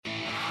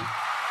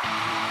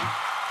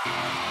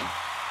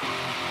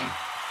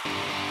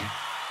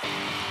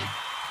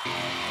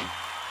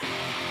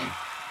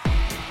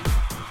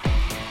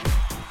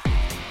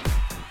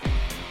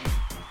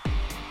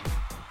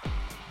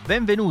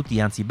Benvenuti,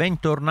 anzi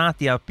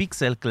bentornati a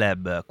Pixel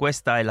Club.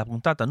 Questa è la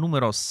puntata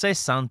numero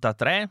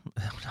 63,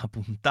 una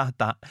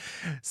puntata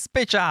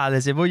speciale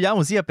se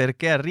vogliamo, sia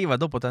perché arriva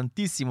dopo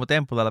tantissimo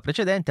tempo dalla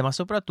precedente, ma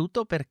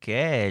soprattutto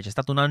perché c'è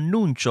stato un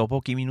annuncio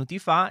pochi minuti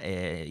fa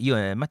e io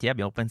e Mattia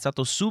abbiamo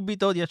pensato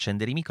subito di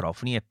accendere i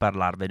microfoni e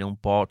parlarvene un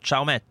po'.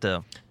 Ciao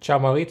Matt! Ciao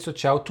Maurizio,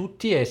 ciao a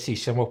tutti e sì,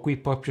 siamo qui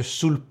proprio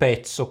sul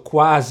pezzo,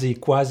 quasi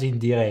in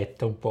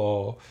diretta, un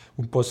po'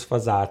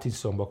 sfasati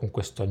insomma con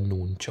questo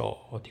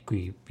annuncio di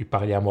cui vi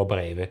parliamo a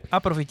breve.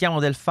 Approfittiamo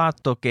del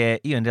fatto che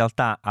io in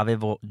realtà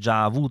avevo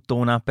già avuto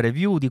una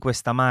preview di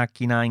questa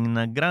macchina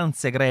in gran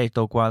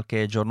segreto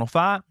qualche giorno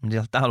fa, in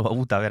realtà l'ho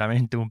avuta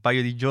veramente un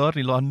paio di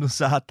giorni, l'ho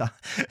annusata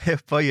e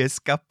poi è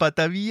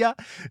scappata via,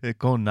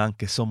 con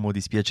anche sommo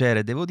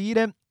dispiacere devo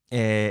dire.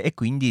 E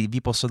quindi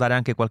vi posso dare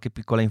anche qualche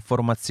piccola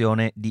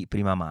informazione di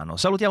prima mano.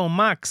 Salutiamo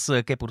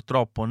Max che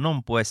purtroppo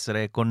non può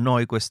essere con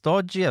noi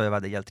quest'oggi, aveva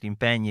degli altri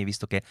impegni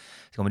visto che,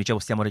 come dicevo,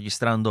 stiamo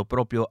registrando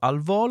proprio al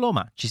volo,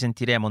 ma ci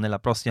sentiremo nella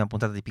prossima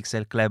puntata di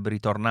Pixel Club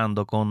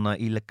ritornando con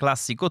il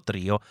classico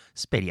trio,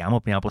 speriamo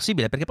prima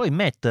possibile, perché poi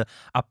Matt,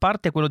 a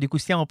parte quello di cui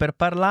stiamo per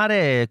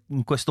parlare,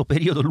 in questo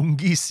periodo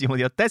lunghissimo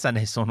di attesa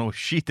ne sono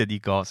uscite di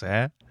cose,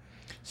 eh?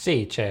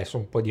 Sì, c'è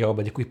un po' di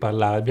roba di cui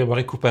parlare, dobbiamo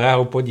recuperare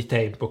un po' di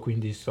tempo,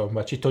 quindi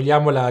insomma ci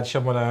togliamo la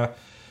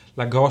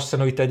grossa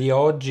novità di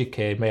oggi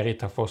che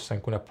merita forse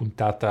anche una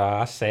puntata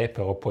a sé,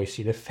 però poi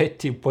sì, in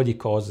effetti un po' di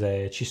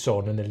cose ci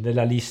sono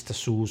nella lista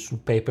sul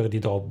paper di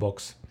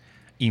Dropbox.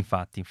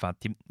 Infatti.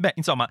 Beh,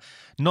 insomma,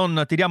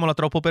 non tiriamola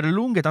troppo per le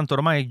lunghe, tanto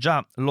ormai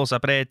già lo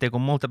saprete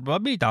con molta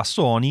probabilità,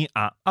 Sony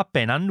ha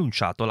appena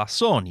annunciato la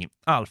Sony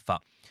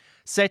Alpha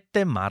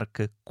 7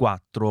 Mark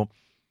IV.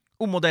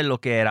 Un modello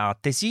che era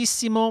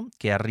attesissimo,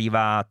 che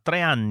arriva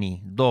 3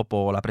 anni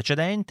dopo la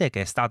precedente,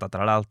 che è stata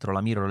tra l'altro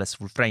la mirrorless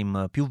full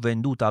frame più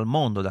venduta al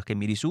mondo da che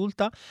mi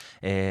risulta.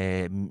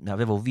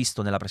 Avevo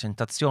visto nella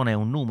presentazione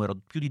un numero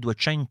più di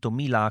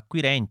 200.000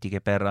 acquirenti che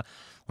per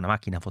una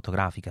macchina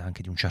fotografica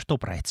anche di un certo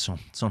prezzo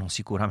sono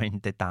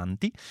sicuramente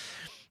tanti.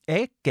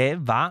 E che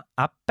va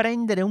a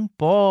prendere un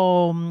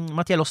po',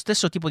 Mattia, lo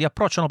stesso tipo di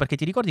approccio, no? Perché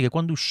ti ricordi che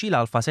quando uscì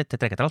l'Alpha 7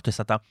 III, che tra l'altro è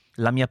stata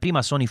la mia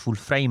prima Sony full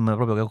frame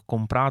proprio che ho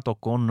comprato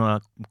con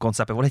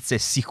consapevolezza e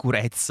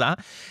sicurezza,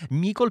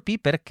 mi colpì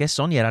perché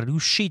Sony era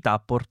riuscita a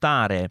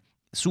portare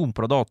su un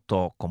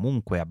prodotto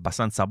comunque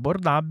abbastanza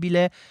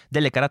abbordabile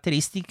delle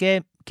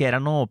caratteristiche che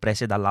erano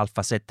prese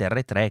dall'Alpha 7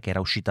 R3 che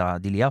era uscita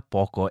di lì a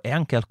poco, e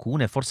anche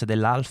alcune forse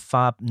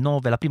dell'Alpha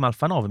 9, la prima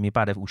Alpha 9 mi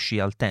pare uscì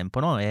al tempo,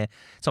 no? E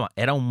insomma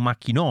era un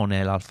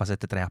macchinone l'Alpha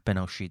 7 III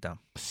appena uscita.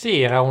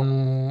 Sì, era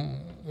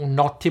un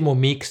ottimo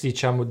mix,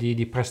 diciamo,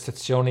 di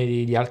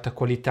prestazioni di alta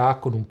qualità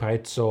con un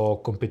prezzo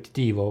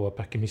competitivo,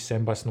 perché mi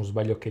sembra, se non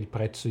sbaglio, che il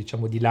prezzo,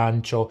 diciamo, di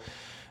lancio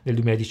nel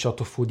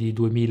 2018 fu di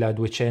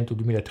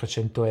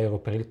 2.200-2.300 euro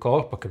per il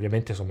corpo, che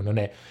ovviamente insomma non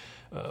è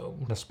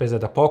una spesa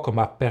da poco,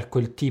 ma per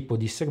quel tipo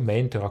di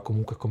segmento era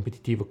comunque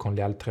competitivo con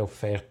le altre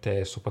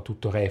offerte,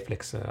 soprattutto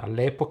reflex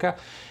all'epoca.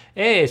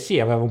 E sì,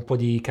 aveva un po'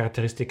 di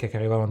caratteristiche che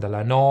arrivavano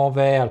dalla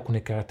 9,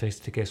 alcune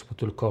caratteristiche,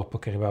 soprattutto il corpo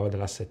che arrivava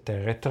dalla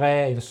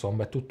 7R3,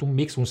 insomma, tutto un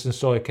mix, un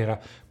sensore che era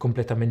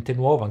completamente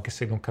nuovo, anche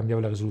se non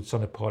cambiava la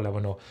risoluzione, però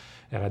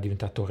era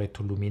diventato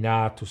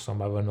retroilluminato,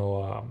 insomma,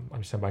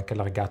 mi sembra anche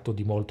allargato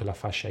di molto la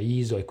fascia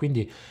ISO, e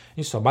quindi,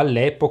 insomma,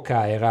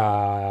 all'epoca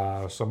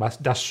era, insomma,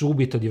 da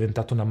subito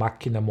diventata una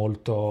macchina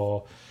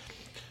molto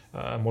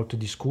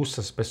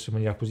discussa, spesso in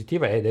maniera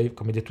positiva, ed è,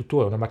 come hai detto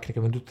tu, è una macchina che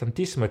ha venduto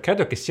tantissimo e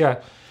credo che sia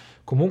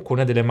comunque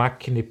una delle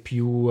macchine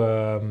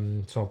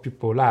insomma, più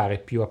popolari,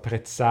 più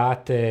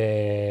apprezzate,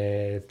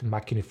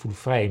 macchine full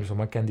frame,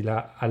 insomma, anche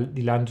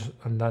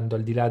andando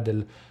al di là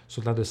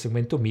soltanto del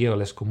segmento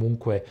mirrorless.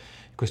 Comunque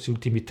in questi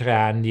ultimi 3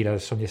 anni la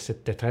Sony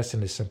A7 III se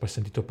ne è sempre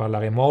sentito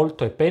parlare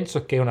molto, e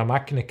penso che è una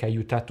macchina che ha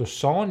aiutato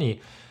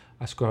Sony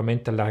a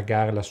sicuramente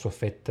allargare la sua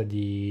fetta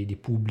di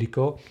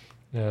pubblico,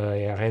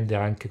 e a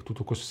rendere anche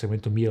tutto questo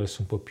segmento mirrorless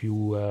un po'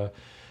 più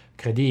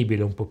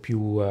credibile, un po'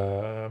 più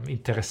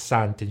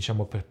interessante,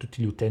 diciamo, per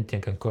tutti gli utenti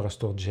anche ancora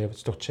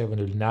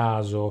storcevano il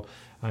naso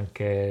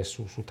anche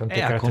su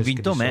tante Ha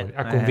caratteristiche di convinto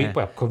Sony. me.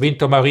 Poi ha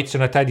convinto Maurizio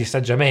Natali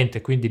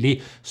saggiamente, quindi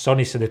lì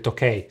Sony si è detto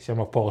ok,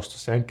 siamo a posto,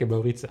 se anche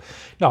Maurizio...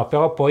 No,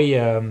 però poi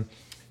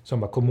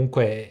insomma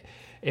comunque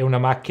è una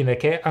macchina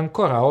che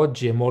ancora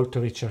oggi è molto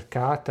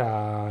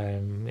ricercata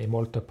e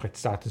molto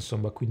apprezzata,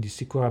 insomma, quindi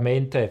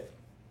sicuramente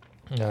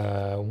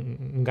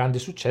un grande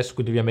successo.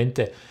 Quindi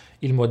ovviamente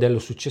il modello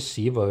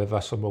successivo aveva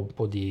insomma un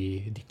po'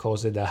 di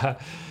cose da...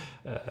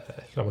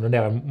 insomma, non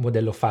era un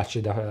modello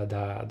facile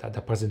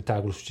da presentare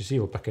quello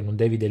successivo, perché non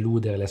devi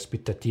deludere le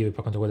aspettative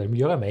per quanto riguarda il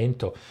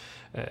miglioramento.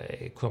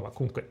 Insomma,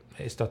 comunque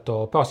è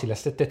stato... Però sì, la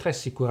 7.3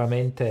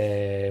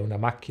 sicuramente è una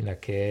macchina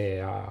che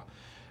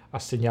ha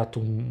segnato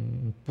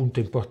un punto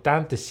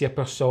importante sia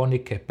per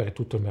Sony che per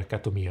tutto il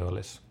mercato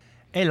mirrorless.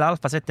 E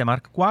l'Alpha 7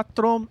 Mark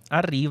IV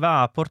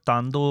arriva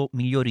portando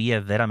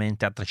migliorie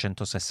veramente a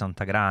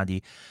 360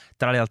 gradi.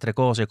 Tra le altre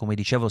cose, come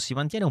dicevo, si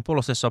mantiene un po'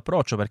 lo stesso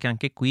approccio, perché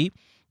anche qui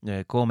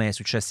come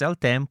successe al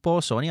tempo,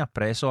 Sony ha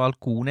preso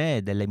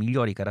alcune delle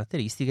migliori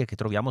caratteristiche che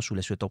troviamo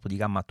sulle sue top di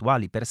gamma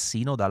attuali,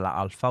 persino dalla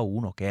Alpha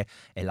 1, che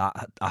è la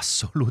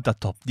assoluta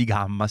top di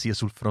gamma sia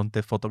sul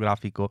fronte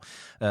fotografico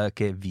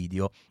che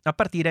video. A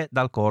partire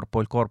dal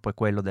corpo, il corpo è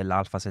quello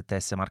dell'Alpha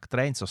 7S Mark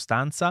III, in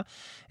sostanza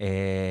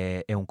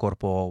è un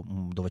corpo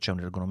dove c'è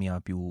un'ergonomia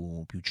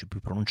più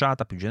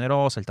pronunciata, più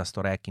generosa, il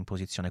tasto REC in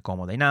posizione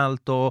comoda in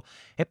alto,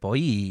 e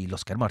poi lo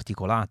schermo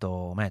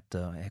articolato, Matt,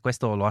 e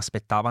questo lo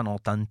aspettavano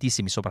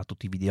tantissimi,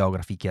 soprattutto i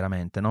videografi,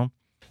 chiaramente, no?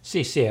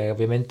 Sì, sì,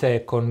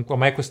 ovviamente con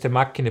ormai queste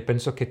macchine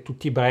penso che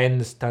tutti i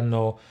brand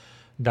stanno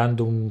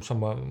dando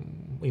insomma,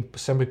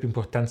 sempre più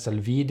importanza al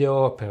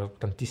video per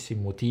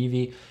tantissimi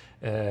motivi,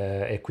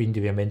 e quindi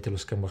ovviamente lo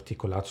schermo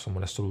articolato insomma, è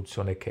una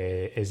soluzione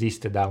che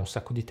esiste da un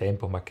sacco di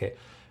tempo ma che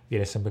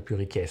viene sempre più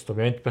richiesto.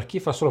 Ovviamente per chi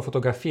fa solo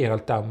fotografia in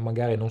realtà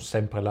magari non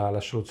sempre la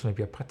soluzione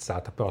più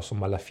apprezzata, però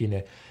insomma alla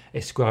fine è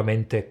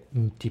sicuramente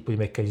un tipo di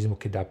meccanismo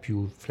che dà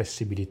più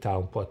flessibilità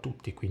un po' a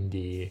tutti,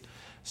 quindi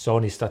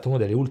Sony è stata una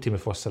delle ultime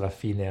forse alla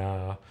fine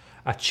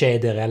a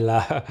cedere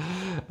Alla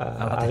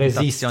a tentazione,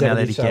 resistere,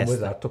 alle diciamo,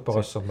 richieste. esatto,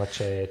 però Sì. insomma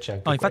c'è No,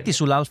 anche infatti quello.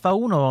 sull'Alpha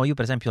 1 io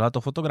per esempio lato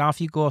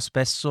fotografico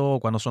spesso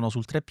quando sono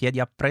sul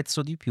treppiedi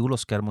apprezzo di più lo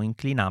schermo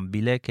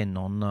inclinabile che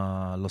non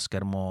lo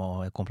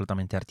schermo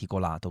completamente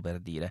articolato, per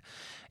dire.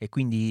 E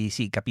quindi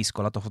sì,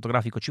 capisco, lato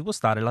fotografico ci può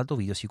stare, lato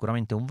video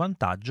sicuramente è un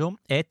vantaggio.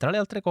 E tra le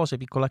altre cose,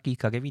 piccola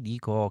chicca che vi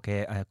dico,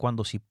 che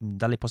quando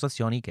dalle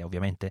postazioni che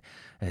ovviamente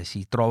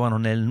si trovano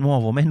nel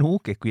nuovo menu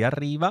che qui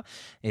arriva,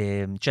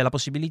 c'è la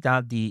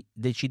possibilità di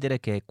decidere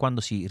che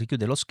quando si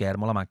richiude lo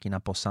schermo la macchina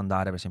possa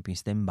andare per esempio in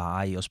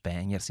stand-by o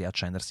spegnersi e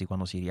accendersi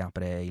quando si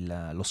riapre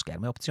lo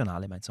schermo. È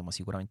opzionale, ma insomma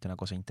sicuramente è una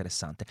cosa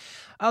interessante.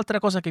 Altra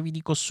cosa che vi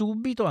dico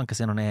subito, anche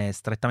se non è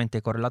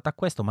strettamente correlata a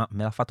questo, ma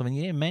me l'ha fatto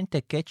venire in mente,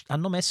 è che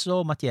hanno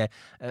messo, Mattia,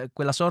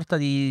 quella sorta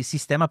di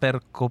sistema per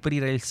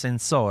coprire il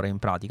sensore in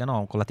pratica,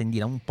 no? Con la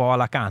tendina, un po'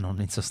 alla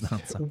Canon in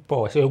sostanza. Un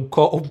po', sì, un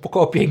po'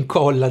 copia e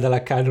incolla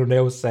dalla Canon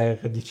EOS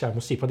R, diciamo.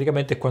 Sì,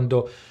 praticamente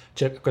quando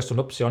c'è, questa è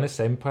un'opzione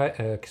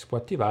sempre che si può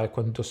attivare,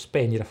 quando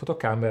spegni la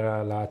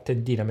fotocamera, la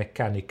tendina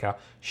meccanica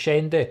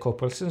scende e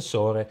copre il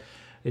sensore.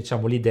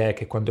 Diciamo, l'idea è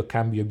che quando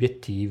cambi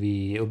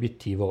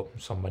obiettivo,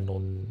 insomma,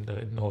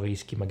 non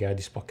rischi magari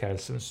di sporcare il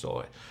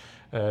sensore.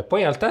 Poi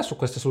in realtà su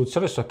questa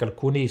soluzione so che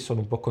alcuni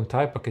sono un po'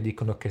 contrari perché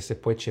dicono che se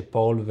poi c'è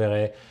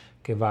polvere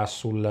che va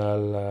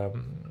sul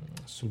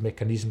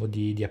meccanismo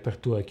di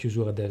apertura e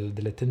chiusura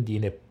delle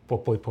tendine può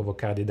poi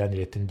provocare dei danni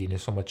alle tendine.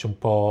 Insomma, c'è un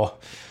po'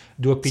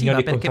 due Sì, ma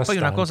opinioni perché poi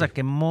una cosa contrastanti.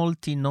 che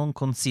molti non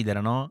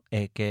considerano,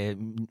 e che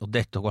ho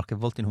detto qualche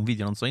volta in un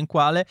video, non so in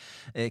quale,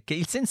 è che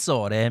il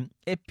sensore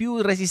è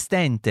più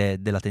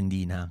resistente della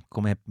tendina,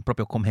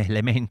 proprio come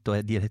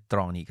elemento di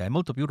elettronica, è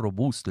molto più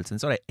robusto, il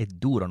sensore è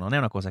duro, non è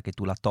una cosa che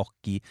tu la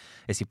tocchi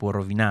e si può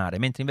rovinare,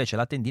 mentre invece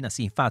la tendina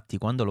sì, infatti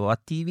quando lo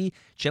attivi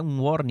c'è un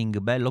warning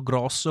bello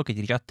grosso che ti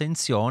dice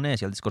attenzione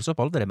sia al discorso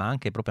polvere, ma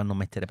anche proprio a non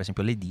mettere per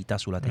esempio le dita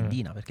sulla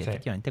tendina, perché Sì,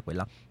 effettivamente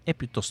quella è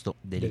piuttosto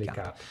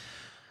delicata. delicato.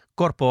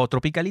 Corpo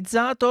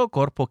tropicalizzato,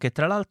 corpo che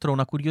tra l'altro,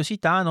 una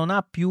curiosità, non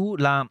ha più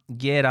la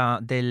ghiera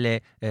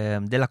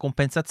della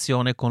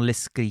compensazione con le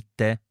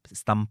scritte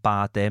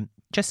stampate.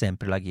 C'è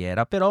sempre la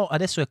ghiera, però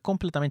adesso è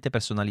completamente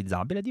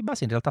personalizzabile. Di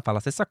base in realtà fa la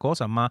stessa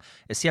cosa, ma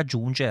si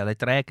aggiunge alle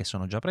tre che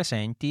sono già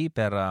presenti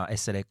per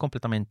essere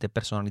completamente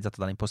personalizzata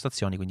dalle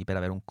impostazioni, quindi per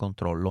avere un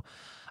controllo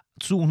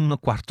su un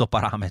quarto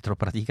parametro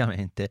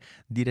praticamente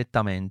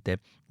direttamente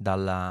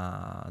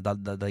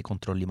dai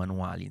controlli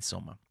manuali,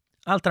 insomma.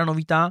 Altra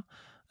novità,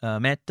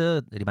 Matt,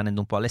 rimanendo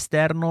un po'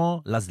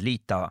 all'esterno, la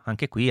slitta,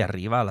 anche qui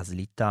arriva la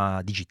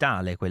slitta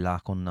digitale, quella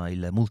con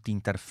il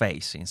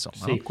multi-interface,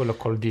 insomma, no? Sì, quello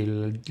con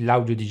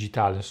l'audio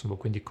digitale, insomma,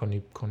 quindi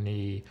con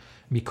i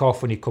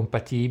microfoni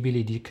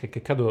compatibili, che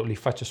credo li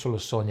faccia solo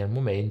Sony al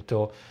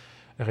momento,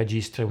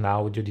 registri un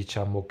audio,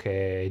 diciamo,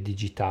 che è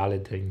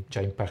digitale già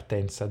in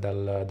partenza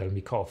dal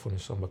microfono,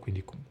 insomma,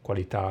 quindi con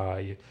qualità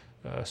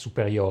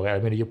superiore.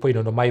 Almeno io poi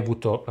non ho mai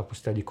avuto la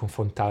possibilità di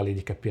confrontarli,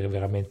 di capire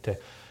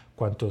veramente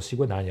quanto si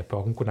guadagna,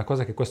 però comunque una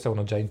cosa che questo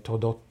avevano già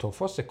introdotto,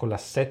 forse con la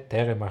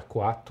 7R Mark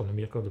IV, non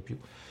mi ricordo più,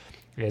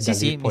 e da Sì, lì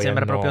sì, mi poi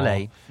sembra proprio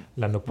lei.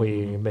 l'hanno Mm-mm.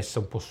 poi messa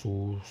un po'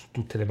 su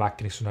tutte le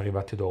macchine che sono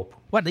arrivate dopo.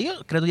 Guarda, io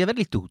credo di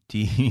averli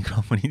tutti i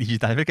microfoni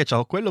digitali perché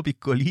ho quello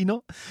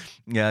piccolino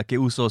che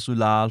uso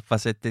sulla Alpha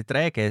 7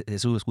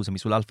 III, scusami,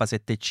 sull'Alpha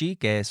 7C,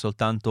 che è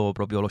soltanto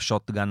proprio lo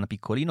shotgun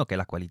piccolino, che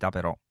la qualità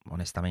però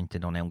onestamente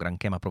non è un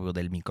granché, ma proprio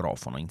del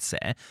microfono in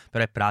sé,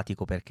 però è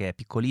pratico perché è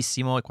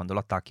piccolissimo e quando lo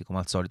attacchi, come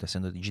al solito,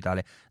 essendo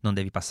digitale, non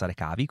devi passare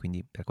cavi,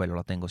 quindi per quello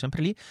lo tengo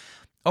sempre lì.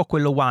 Ho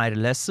quello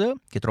wireless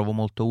che trovo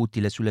molto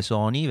utile sulle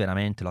Sony,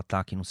 veramente lo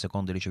attacchi in un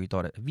secondo il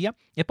ricevitore e via.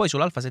 E poi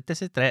sull'Alpha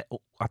 7S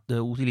III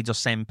utilizzo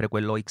sempre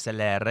quello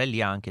XLR,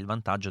 lì ha anche il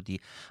vantaggio di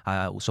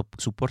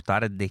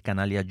supportare dei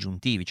canali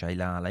aggiuntivi, cioè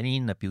la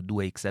line in più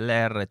 2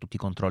 XLR, tutti i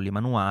controlli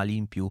manuali,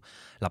 in più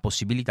la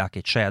possibilità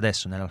che c'è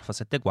adesso nell'Alpha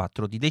 7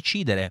 IV di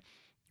decidere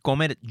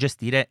come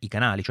gestire i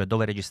canali, cioè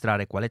dove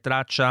registrare quale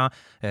traccia,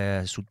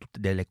 su tutte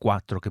delle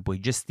 4 che puoi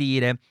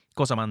gestire,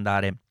 cosa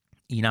mandare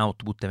in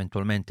output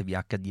eventualmente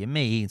via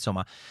HDMI,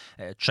 insomma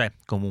c'è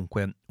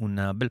comunque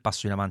un bel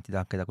passo in avanti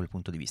anche da quel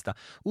punto di vista.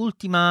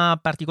 Ultima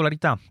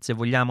particolarità, se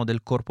vogliamo,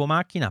 del corpo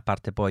macchina, a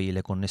parte poi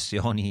le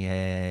connessioni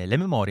e le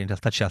memorie, in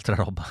realtà c'è altra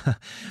roba,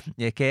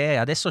 che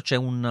adesso c'è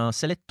un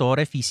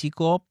selettore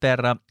fisico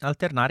per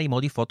alternare i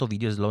modi foto,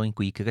 video e slow and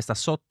quick che sta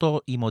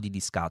sotto i modi di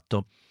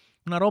scatto.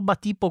 Una roba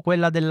tipo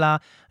quella della...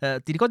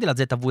 ti ricordi la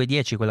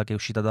ZV-10, quella che è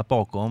uscita da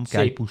poco? Che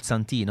ha il Sì,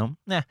 pulsantino?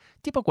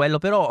 Tipo quello,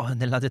 però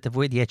nella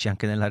ZV-10,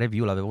 anche nella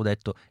review l'avevo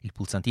detto, il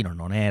pulsantino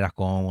non era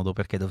comodo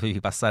perché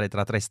dovevi passare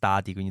tra 3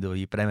 stati, quindi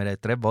dovevi premere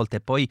 3 volte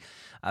e poi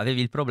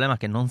avevi il problema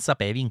che non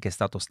sapevi in che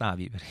stato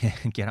stavi,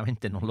 perché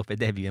chiaramente non lo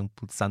vedevi, è un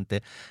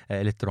pulsante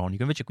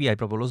elettronico. Invece qui hai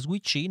proprio lo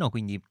switchino,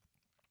 quindi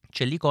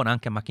c'è l'icona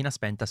anche a macchina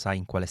spenta, sai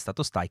in quale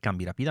stato stai,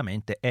 cambi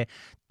rapidamente e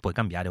puoi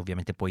cambiare,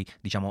 ovviamente puoi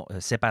diciamo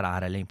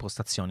separare le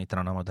impostazioni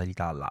tra una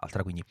modalità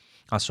all'altra, quindi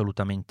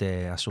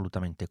assolutamente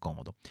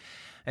comodo.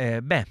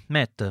 Beh,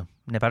 Matt,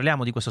 ne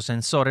parliamo di questo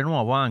sensore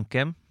nuovo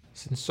anche?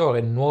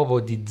 sensore nuovo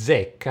di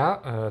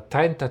zecca,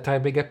 33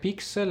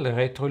 megapixel,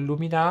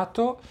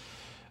 retroilluminato,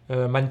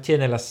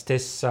 mantiene lo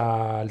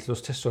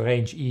stesso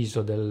range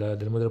ISO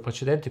del modello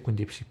precedente,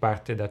 quindi si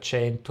parte da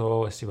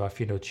 100 e si va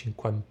fino a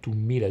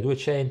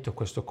 51.200,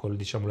 questo con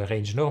diciamo il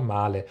range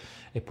normale,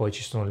 e poi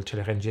c'è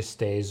il range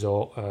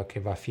esteso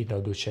che va fino a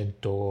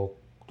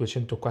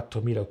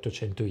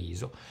 204.800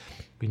 ISO.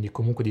 Quindi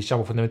comunque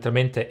diciamo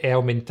fondamentalmente è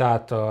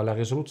aumentata la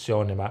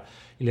risoluzione, ma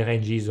il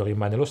range ISO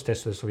rimane lo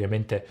stesso. Adesso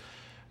ovviamente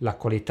la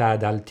qualità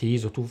ad alti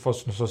ISO, tu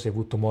forse non so se hai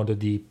avuto modo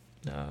di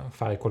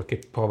fare qualche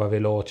prova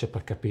veloce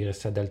per capire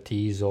se ad alti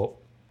ISO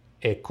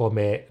è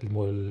come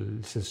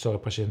il sensore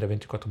precedente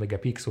 24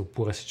 megapixel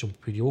oppure se c'è un po'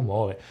 più di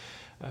rumore,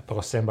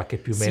 però sembra che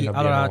più o Sì, meno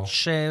allora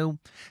abbiano...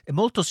 è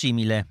molto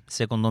simile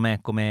secondo me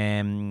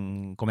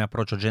come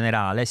approccio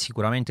generale,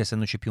 sicuramente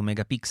essendoci più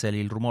megapixel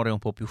il rumore è un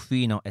po' più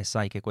fino e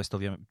sai che questo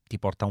ti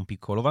porta a un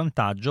piccolo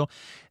vantaggio.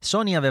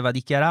 Sony aveva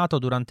dichiarato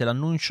durante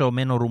l'annuncio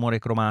meno rumore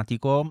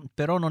cromatico,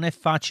 però non è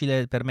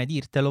facile per me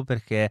dirtelo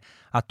perché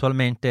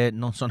attualmente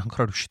non sono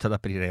ancora riuscito ad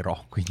aprire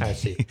RAW, quindi Eh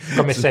sì,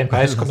 come su sempre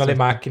quello escono le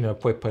macchine e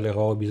poi le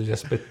robe, bisogna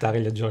aspettare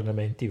gli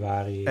aggiornamenti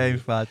vari,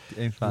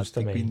 infatti,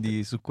 giustamente.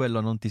 quindi su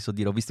quello non ti so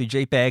dire. Ho visto i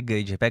JPEG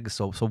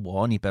sono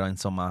buoni, però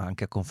insomma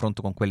anche a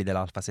confronto con quelli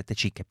dell'Alpha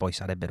 7C, che poi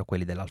sarebbero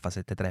quelli dell'Alpha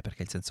 7 III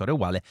perché il sensore è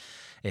uguale,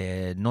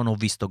 non ho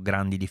visto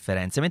grandi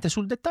differenze. Mentre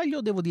sul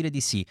dettaglio devo dire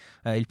di sì,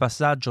 il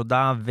passaggio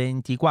da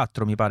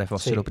 24 mi pare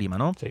fossero Sì, prima,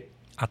 no? sì.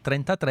 A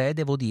 33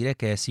 devo dire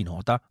che si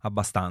nota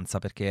abbastanza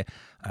perché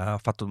ho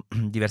fatto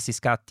diversi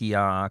scatti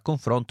a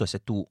confronto e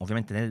se tu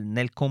ovviamente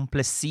nel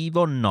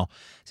complessivo no,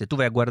 se tu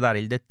vai a guardare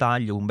il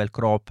dettaglio un bel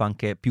crop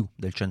anche più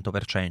del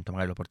 100%,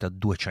 magari lo porti a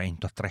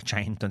 200, a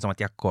 300, insomma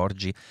ti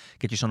accorgi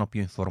che ci sono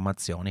più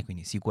informazioni,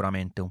 quindi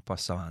sicuramente un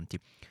passo avanti.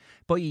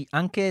 Poi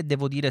anche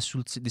devo dire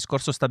sul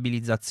discorso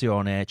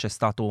stabilizzazione c'è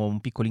stato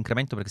un piccolo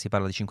incremento perché si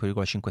parla di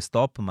 5,5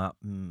 stop, ma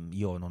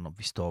io non ho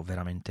visto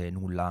veramente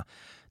nulla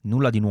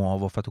di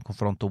nuovo, ho fatto un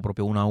confronto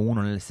proprio 1 a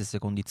 1 nelle stesse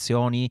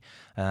condizioni,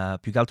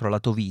 più che altro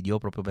lato video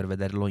proprio per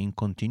vederlo in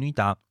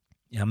continuità.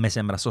 E a me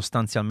sembra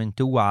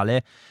sostanzialmente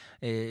uguale.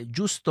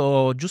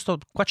 Giusto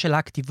qua c'è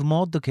l'active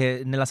mode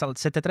che nella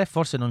 7.3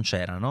 forse non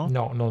c'era, no?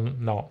 No,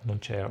 non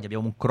c'era. Quindi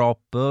abbiamo un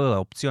crop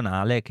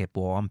opzionale che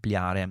può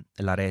ampliare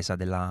la resa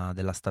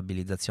della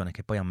stabilizzazione,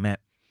 che poi a me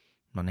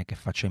non è che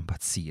faccia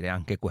impazzire,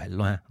 anche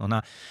quello. Non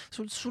ha,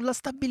 sulla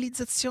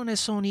stabilizzazione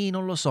Sony,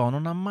 non lo so,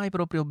 non ha mai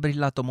proprio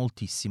brillato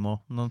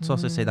moltissimo. Non so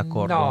se sei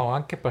d'accordo. No,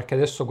 anche perché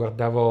adesso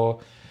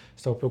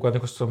stavo proprio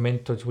guardando in questo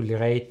momento sul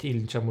rating,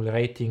 diciamo, il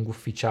rating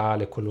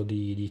ufficiale, quello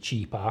di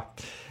CIPA,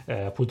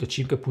 appunto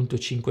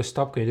 5.5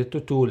 stop, come hai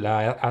detto tu,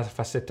 la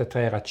Alpha 7.3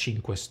 era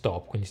 5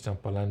 stop, quindi stiamo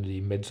parlando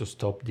di mezzo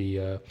stop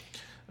di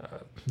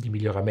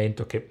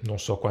miglioramento che non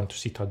so quanto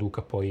si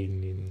traduca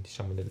poi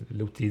diciamo,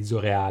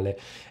 nell'utilizzo reale.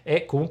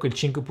 E comunque il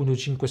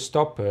 5.5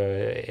 stop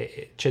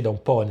c'è da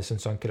un po', nel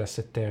senso anche la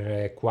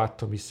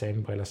 7R4 mi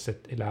sembra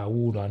e la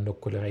 1 hanno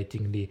quel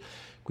rating lì.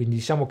 Quindi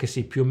diciamo che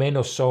sì, più o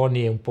meno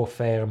Sony è un po'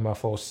 ferma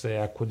forse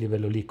a quel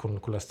livello lì con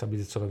la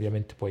stabilizzazione,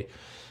 ovviamente poi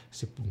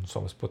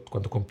insomma,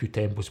 quando con più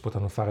tempo si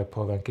potranno fare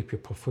prove anche più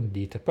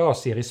approfondite, però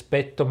sì,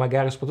 rispetto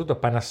magari soprattutto a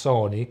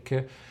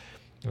Panasonic,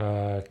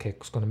 che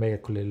secondo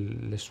me con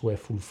le sue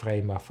full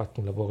frame ha fatto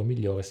un lavoro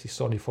migliore, sì,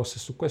 Sony forse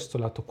su questo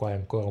lato qua è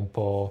ancora un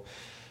po'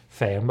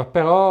 ferma,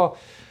 però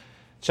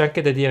c'è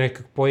anche da dire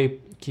che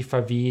poi chi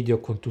fa video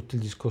con tutto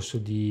il discorso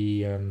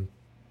di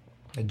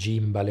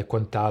gimbal e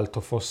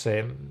quant'altro,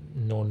 forse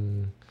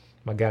non,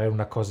 magari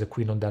una cosa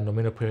qui non danno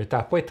meno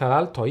priorità. Poi tra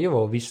l'altro io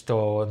avevo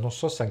visto, non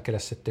so se anche la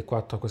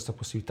 7.4 ha questa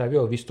possibilità, io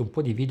avevo visto un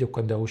po' di video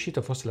quando era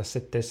uscita forse la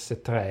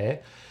 7S3,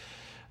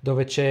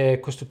 dove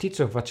c'è questo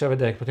tizio che faceva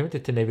vedere che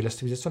praticamente tenevi la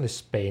stabilizzazione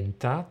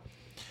spenta,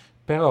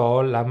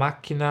 però la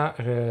macchina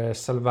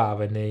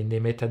salvava nei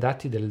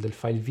metadati del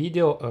file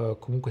video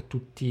comunque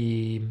tutte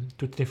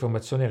le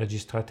informazioni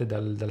registrate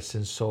dal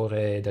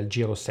sensore, dal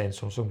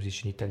girosensor, non so come si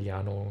dice in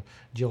italiano,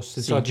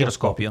 Sì,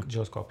 giroscopio.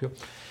 giroscopio.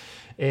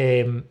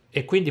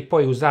 E quindi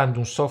poi usando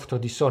un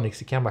software di Sony che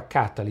si chiama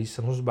Catalyst,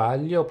 se non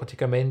sbaglio,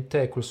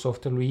 praticamente quel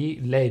software lui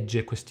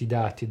legge questi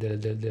dati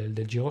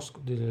del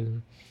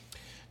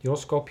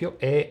giroscopio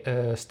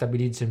e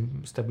stabilizza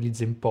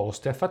in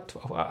post. E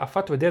ha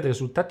fatto vedere dei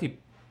risultati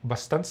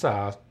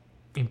abbastanza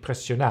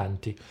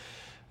impressionanti.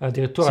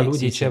 Addirittura Sì, lui sì,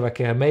 sì. diceva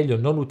che era meglio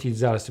non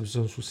utilizzare la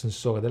stabilizzazione sul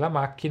sensore della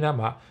macchina,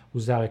 ma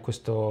usare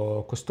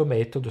questo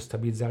metodo,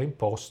 stabilizzare in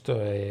post,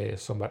 e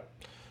insomma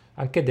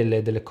anche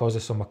delle cose,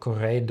 insomma,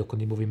 correndo con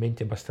dei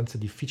movimenti abbastanza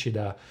difficili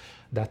da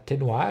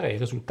attenuare. I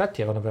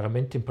risultati erano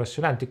veramente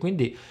impressionanti,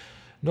 quindi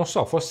non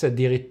so, forse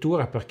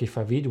addirittura per chi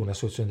fa video una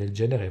soluzione del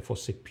genere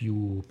fosse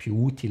più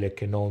utile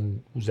che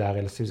non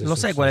usare la Lo stabilizzazione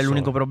sai sul qual è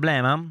l'unico sensore.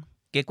 problema?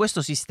 Che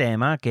questo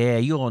sistema, che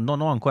io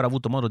non ho ancora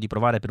avuto modo di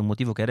provare per un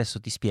motivo che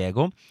adesso ti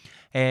spiego,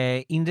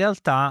 in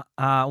realtà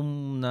ha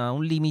un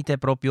limite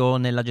proprio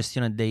nella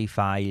gestione dei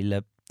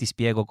file. Ti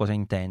spiego cosa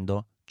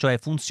intendo. Cioè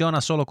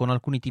funziona solo con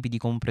alcuni tipi di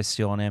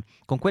compressione.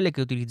 Con quelle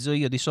che utilizzo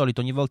io di solito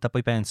ogni volta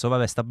poi penso,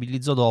 vabbè,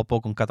 stabilizzo dopo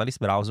con Catalyst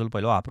Browser,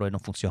 poi lo apro e non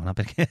funziona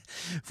perché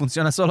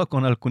funziona solo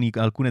con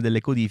alcune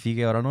delle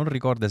codifiche, ora non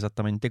ricordo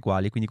esattamente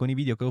quali, quindi con i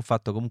video che ho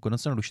fatto comunque non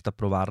sono riuscito a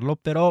provarlo,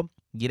 però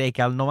direi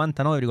che al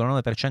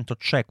 99,9%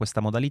 c'è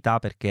questa modalità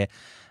perché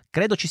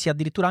credo ci sia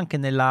addirittura anche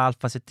nella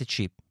Alpha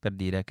 7C, per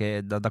dire,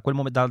 che da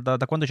quando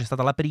c'è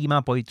stata la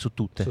prima, poi su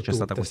tutte Su c'è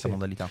stata tutte, questa sì.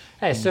 modalità.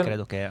 Quindi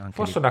credo che anche lì.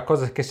 Forse una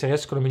cosa che se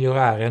riescono a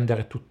migliorare,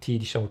 rendere tutti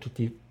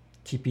i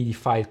tipi di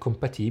file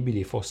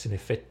compatibili, forse in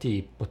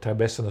effetti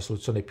potrebbe essere una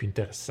soluzione più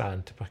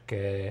interessante,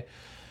 perché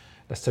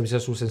la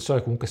stabilizzazione sul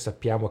sensore comunque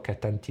sappiamo che ha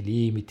tanti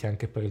limiti,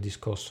 anche per il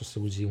discorso se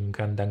usi un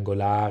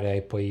grandangolare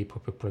e poi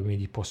proprio problemi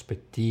di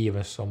prospettiva,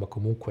 insomma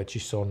comunque ci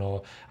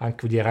sono anche,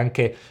 vuol dire,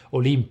 anche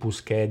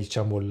Olympus, che è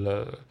diciamo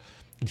il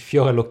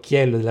fiore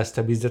all'occhiello della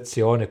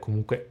stabilizzazione,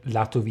 comunque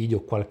lato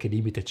video qualche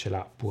limite ce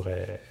l'ha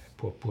pure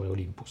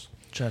Olympus.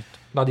 Certo.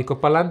 No, dico,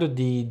 parlando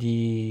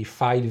di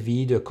file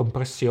video e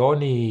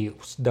compressioni,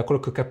 da quello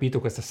che ho capito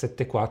questa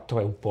 7.4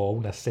 è un po'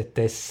 una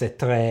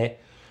 7S3,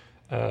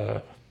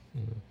 eh,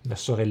 una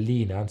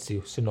sorellina,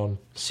 anzi se non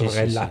Sì, sì, sì.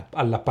 sorella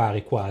alla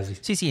pari quasi.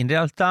 Sì, sì, in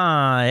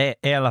realtà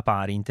è alla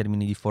pari in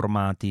termini di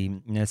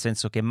formati, nel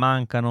senso che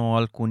mancano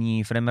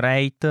alcuni frame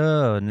rate,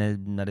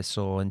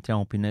 adesso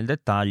entriamo più nel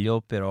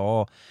dettaglio,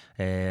 però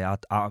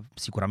ha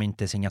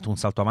sicuramente segnato un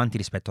salto avanti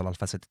rispetto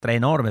all'Alpha 7.3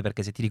 enorme,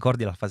 perché se ti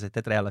ricordi l'Alpha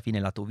 7.3 alla fine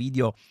lato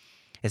video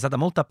è stata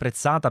molto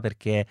apprezzata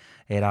perché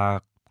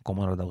era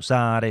comodo da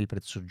usare, il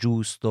prezzo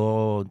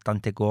giusto,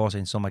 tante cose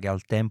insomma che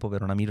al tempo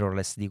per una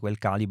mirrorless di quel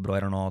calibro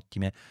erano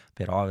ottime,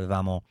 però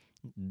avevamo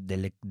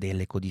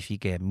delle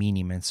codifiche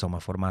minime, insomma,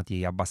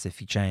 formati a bassa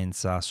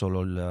efficienza, solo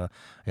il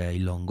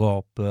long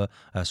hop,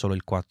 solo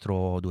il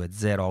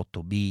 420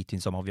 8 bit,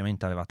 insomma,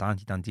 ovviamente aveva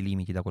tanti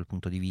limiti da quel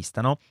punto di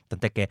vista, no?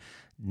 Tant'è che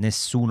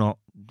nessuno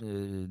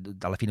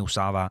alla fine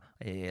usava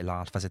la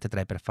Alpha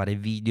 7.3 per fare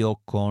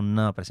video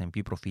con, per esempio,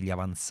 i profili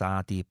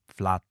avanzati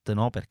flat,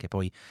 no? Perché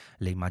poi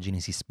le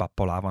immagini si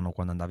spappolavano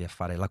quando andavi a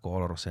fare la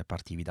color, se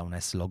partivi da un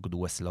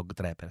S-Log2,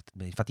 S-Log3.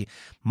 Infatti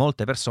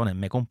molte persone,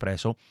 me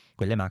compreso,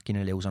 quelle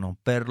macchine le usano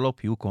per lo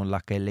più con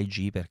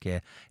l'HLG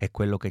perché è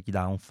quello che ti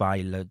dà un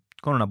file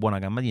con una buona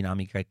gamma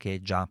dinamica e che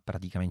è già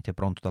praticamente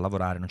pronto da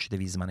lavorare, non ci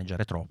devi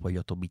smaneggiare troppo e gli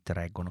 8 bit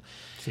reggono.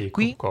 Sì,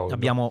 Qui concordo.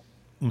 abbiamo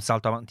un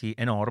salto avanti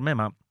enorme,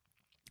 ma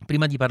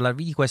prima di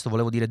parlarvi di questo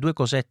volevo dire due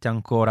cosette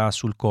ancora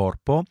sul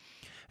corpo,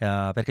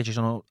 perché ci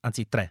sono,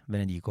 anzi tre ve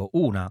ne dico.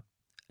 Una,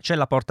 c'è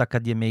la porta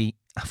HDMI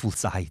a full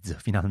size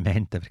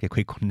finalmente, perché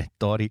quei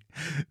connettori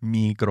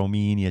micro,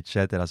 mini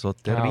eccetera sono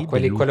Ah,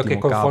 terribili, quello che l'ultimo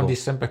confondi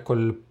cavo. sempre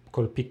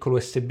col piccolo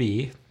USB,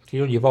 che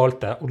io ogni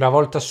volta, una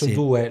volta su Sì.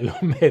 due, lo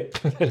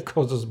metto nel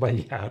coso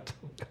sbagliato.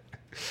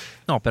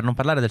 No, per non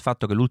parlare del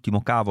fatto che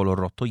l'ultimo cavo l'ho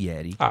rotto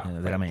ieri, Ah, beh.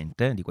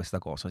 veramente, di questa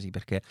cosa, sì,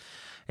 perché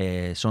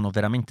sono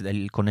veramente,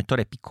 il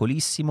connettore è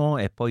piccolissimo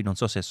e poi non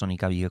so se sono i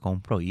cavi che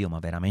compro io, ma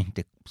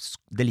veramente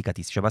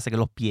delicatissimo, cioè basta che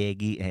lo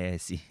pieghi e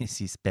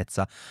si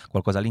spezza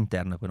qualcosa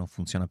all'interno e poi non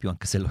funziona più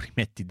anche se lo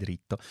rimetti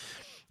dritto.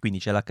 Quindi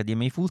c'è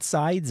l'HDMI full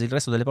size, il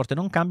resto delle porte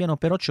non cambiano,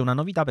 però c'è una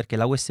novità perché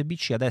la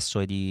USB-C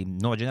adesso è di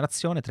nuova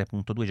generazione,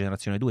 3.2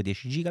 generazione 2,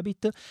 10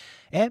 gigabit,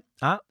 e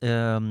ha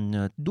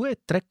due o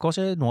tre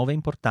cose nuove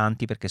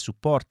importanti perché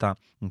supporta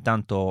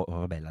intanto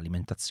vabbè,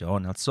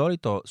 l'alimentazione al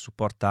solito,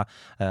 supporta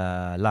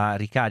la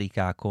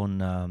ricarica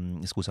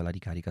la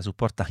ricarica,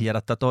 supporta gli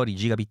adattatori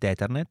gigabit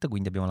Ethernet,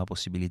 quindi abbiamo la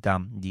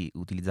possibilità di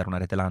utilizzare una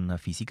rete LAN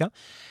fisica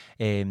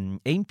e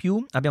in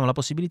più abbiamo la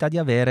possibilità di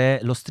avere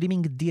lo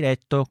streaming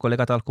diretto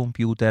collegato al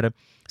computer,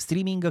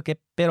 streaming che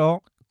però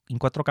in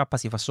 4K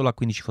si fa solo a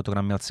 15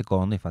 fotogrammi al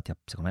secondo, infatti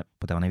secondo me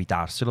potevano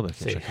evitarselo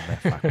perché Sì. c'è che vai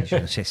a fare,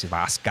 cioè, si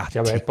va a Sì, vabbè,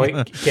 scatti.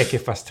 poi chi è che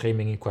fa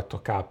streaming in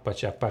 4K?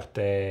 Cioè, a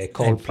parte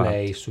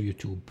Coldplay Infatti. su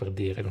YouTube, per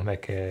dire, non è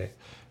che...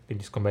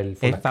 Quindi, siccome il E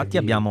Full infatti HD...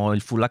 abbiamo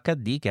il Full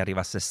HD che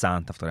arriva a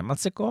 60 fotogrammi al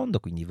secondo,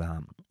 quindi va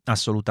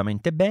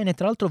assolutamente bene.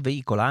 Tra l'altro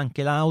veicola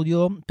anche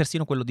l'audio,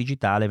 persino quello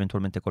digitale,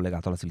 eventualmente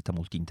collegato alla slitta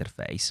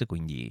multi-interface,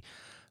 quindi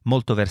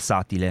molto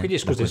versatile. Quindi da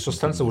scusa, in quel punto di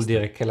sostanza vuol vista.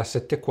 dire che la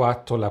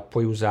 7.4 la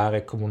puoi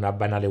usare come una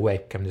banale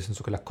webcam, nel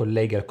senso che la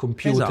colleghi al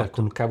computer con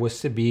Esatto. il cavo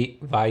USB,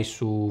 vai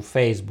su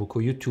Facebook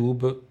o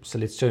YouTube,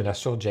 selezioni la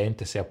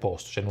sorgente, sei a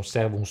posto, cioè non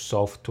serve un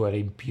software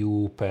in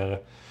più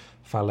per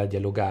farla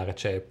dialogare,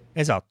 cioè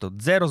Esatto,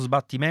 zero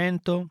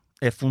sbattimento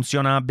e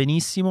funziona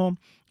benissimo.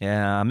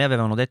 A me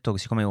avevano detto che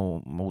siccome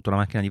ho avuto una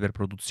macchina di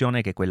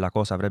iperproduzione che quella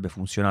cosa avrebbe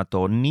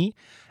funzionato nì,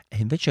 e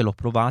invece l'ho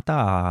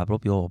provata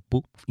proprio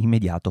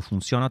immediato, ha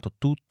funzionato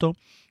tutto,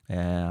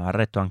 ha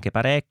retto anche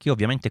parecchio.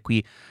 Ovviamente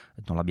qui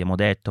non l'abbiamo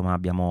detto, ma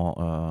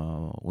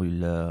abbiamo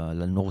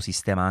il nuovo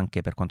sistema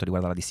anche per quanto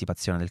riguarda la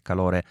dissipazione del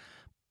calore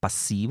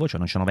passivo, cioè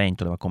non c'è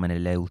ventole ma come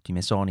nelle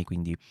ultime Sony,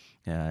 quindi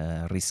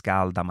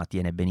riscalda ma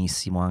tiene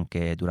benissimo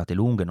anche durate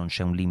lunghe, non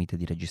c'è un limite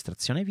di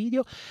registrazione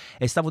video.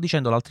 E stavo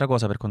dicendo l'altra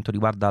cosa per quanto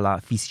riguarda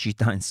la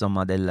fisicità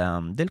insomma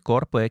del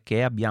corpo è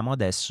che abbiamo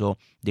adesso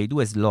dei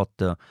due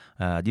slot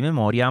di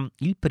memoria,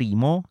 il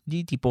primo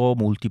di tipo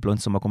multiplo,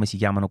 insomma come si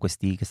chiamano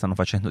questi che stanno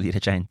facendo di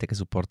recente, che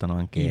supportano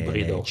anche le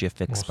ibrido, CF non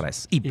so,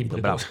 Express, ibrido,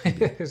 ibrido. bravo,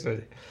 ibrido.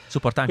 Sì.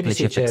 Supporta anche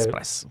Quindi le sì, CF c'è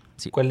Express,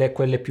 sì,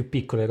 quelle più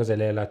piccole, cos'è,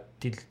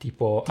 il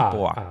tipo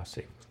tipo A,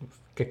 sì,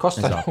 che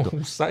costano esatto.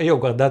 un sacco. Io ho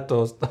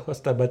guardato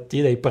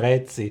stamattina i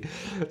prezzi,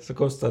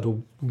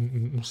 costano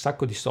un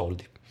sacco di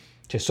soldi.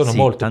 Cioè sono Sì,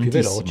 molto più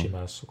veloci, tantissimo.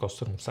 ma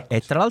costano un sacco E di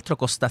tra soldi. l'altro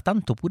costa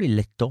tanto pure il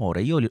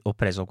lettore. Io ho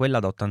preso quella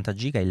da 80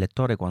 giga il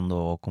lettore quando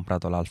ho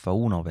comprato l'Alpha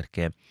 1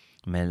 perché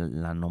me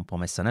l'hanno un po'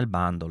 messa nel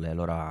bundle e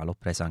allora l'ho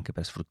presa anche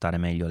per sfruttare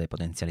meglio le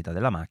potenzialità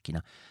della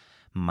macchina.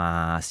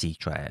 Ma sì,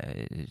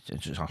 cioè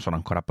sono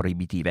ancora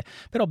proibitive.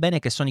 Però bene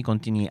che Sony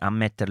continui a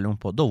metterle un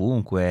po'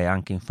 dovunque,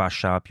 anche in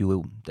fascia più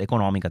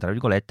economica, tra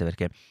virgolette,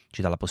 perché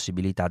ci dà la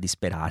possibilità di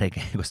sperare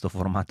che questo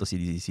formato si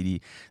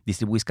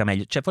distribuisca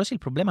meglio. Cioè, forse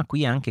il problema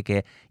qui è anche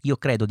che io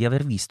credo di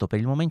aver visto per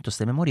il momento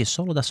queste memorie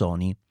solo da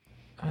Sony.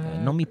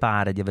 Non mi Eh,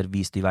 pare di aver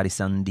visto i vari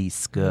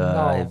SanDisk e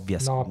no, via.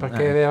 no,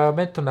 perché è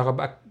veramente una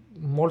roba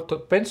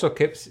molto. Penso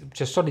che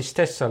cioè, Sony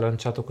stessa ha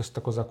lanciato questa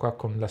cosa qua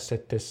con la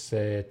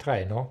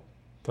 7S3, no?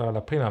 Era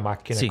la prima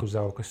macchina che Sì,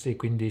 usavo così,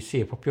 quindi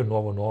sì, è proprio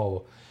nuovo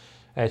nuovo.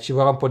 Ci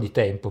vorrà un po' di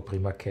tempo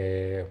prima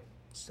che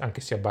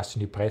anche si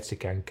abbassino i prezzi,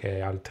 che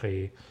anche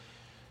altri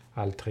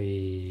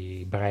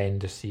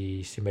brand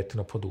si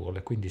mettono a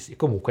produrle. Quindi sì,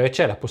 comunque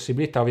c'è la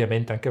possibilità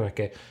ovviamente anche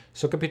perché,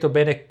 se ho capito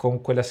bene,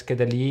 con quella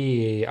scheda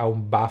lì ha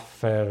un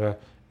buffer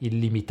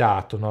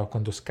illimitato, no?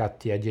 Quando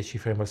scatti a 10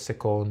 frame al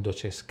secondo,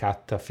 cioè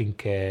scatta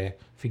finché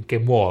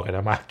muore la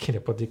macchina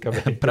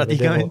praticamente. Vedevo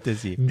praticamente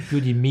sì. più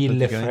di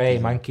 1000 Praticamente frame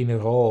sì. anche in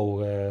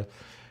RAW,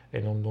 e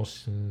non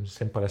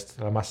sempre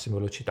la massima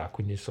velocità,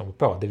 quindi insomma,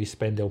 però devi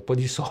spendere un po'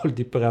 di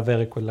soldi per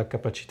avere quella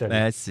capacità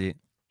lì. Sì.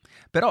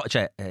 Però,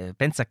 cioè,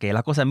 pensa che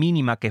la cosa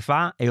minima che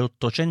fa è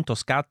 800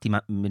 scatti,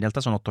 ma in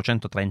realtà sono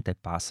 830 e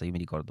passa, io mi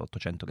ricordo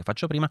 800 che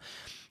faccio prima,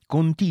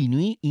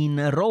 continui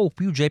in RAW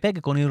più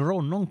JPEG con il RAW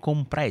non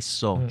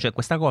compresso. Mm. Cioè,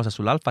 questa cosa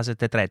sull'Alpha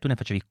 7.3 tu ne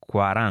facevi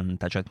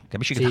 40, cioè,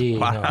 capisci che da Sì, no.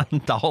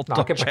 40 a No,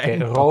 anche perché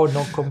 800? RAW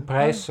non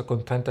compresso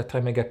con 33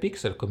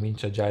 megapixel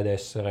comincia già ad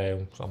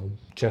essere insomma, un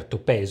certo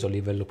peso a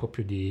livello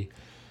proprio Sì,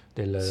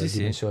 del sì.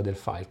 dimensione del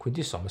file.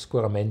 Quindi insomma,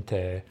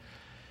 sicuramente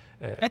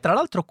E tra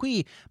l'altro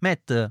qui,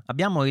 Matt,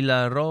 abbiamo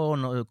il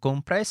RAW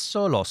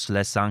compresso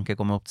lossless anche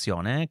come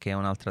opzione, che è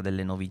un'altra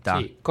delle novità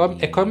sì,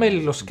 è come lo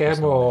di questo modello.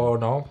 schermo,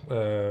 no?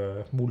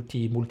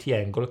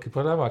 Multi-angle, che il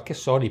problema è che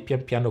Sony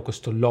pian piano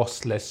questo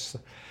lossless,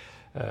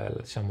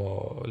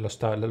 diciamo, lo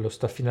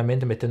sta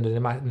finalmente mettendo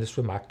nelle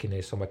sue macchine,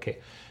 insomma, che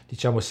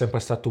diciamo è sempre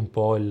stato un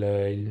po'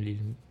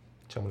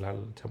 diciamo,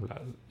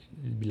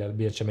 il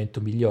bilanciamento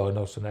migliore,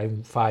 no? Se hai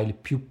un file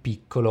più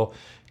piccolo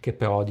che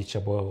però,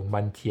 diciamo,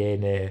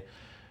 mantiene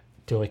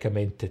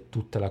teoricamente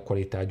tutta la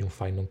qualità di un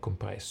file non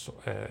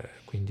compresso.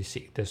 Quindi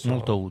sì, adesso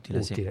Molto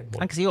utile, sì. utile, Anche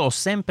molto. se io ho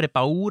sempre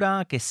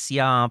paura che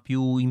sia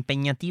più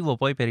impegnativo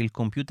poi per il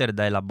computer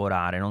da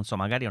elaborare. Non so,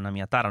 magari è una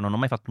mia tara, non ho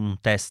mai fatto un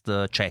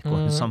test cieco,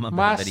 insomma, per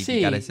Ma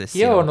verificare sì, se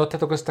io ho siano.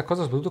 notato questa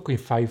cosa soprattutto con i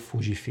file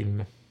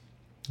Fujifilm.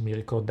 Mi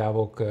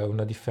ricordavo che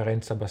una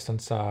differenza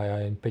abbastanza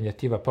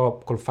impegnativa, però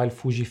col file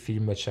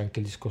Fujifilm c'è anche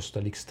il discorso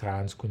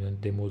dell'X-Trans, quindi una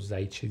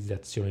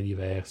demosaicizzazione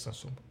diversa,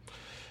 insomma.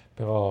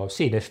 Però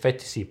sì, in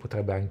effetti sì,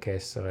 potrebbe anche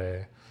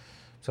essere,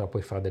 insomma,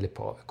 puoi fare delle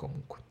prove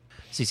comunque.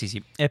 Sì, sì,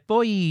 sì. E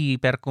poi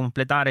per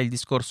completare il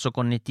discorso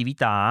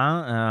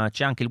connettività,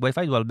 c'è anche il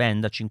Wi-Fi dual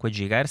band a 5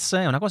 GHz.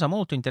 È una cosa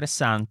molto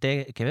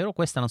interessante, che è vero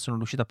questa non sono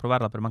riuscito a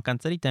provarla per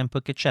mancanza di tempo,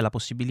 è che c'è la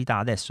possibilità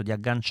adesso di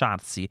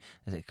agganciarsi,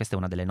 questa è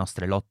una delle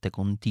nostre lotte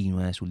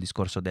continue sul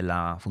discorso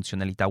della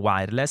funzionalità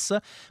wireless,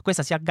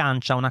 questa si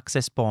aggancia a un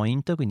access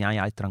point, quindi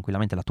hai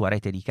tranquillamente la tua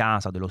rete di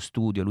casa, dello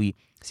studio, lui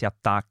si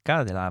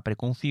attacca, te la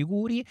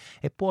preconfiguri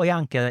e puoi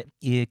anche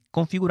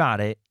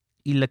configurare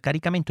il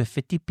caricamento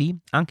FTP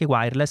anche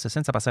wireless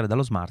senza passare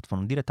dallo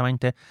smartphone,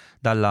 direttamente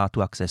dalla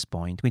tua access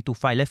point. Quindi tu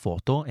fai le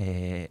foto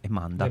e Le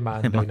manda, e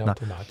mando in manda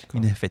automatico.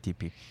 in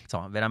FTP.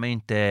 Insomma,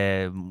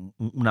 veramente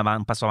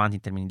un passo avanti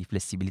in termini di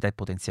flessibilità e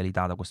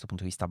potenzialità da questo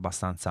punto di vista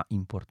abbastanza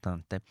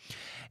importante.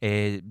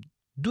 E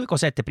Due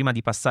cosette prima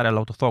di passare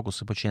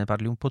all'autofocus, poi ce ne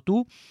parli un po'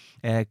 tu.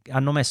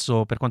 Hanno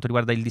messo, per quanto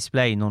riguarda il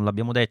display, non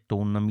l'abbiamo detto,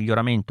 un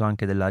miglioramento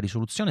anche della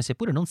risoluzione,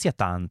 seppure non sia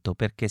tanto,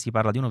 perché si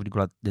parla di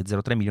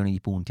 1,03 milioni di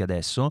punti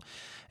adesso.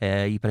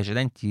 I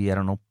precedenti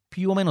erano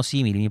più o meno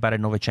simili, mi pare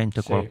 900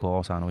 e Sì.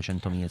 qualcosa,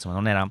 900.000, insomma,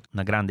 non era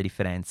una grande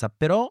differenza,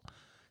 però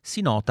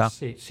si nota,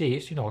 Sì, sì,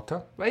 si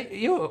nota. Beh,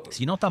 io,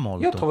 si nota io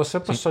molto. trovo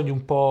sempre Sì. sogni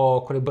un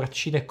po' con le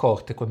braccine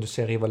corte quando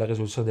si arriva alla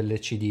risoluzione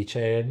dell'LCD.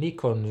 Cioè,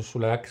 Nikon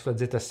sulla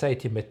Z6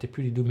 ti mette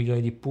più di 2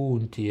 milioni di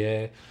punti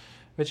e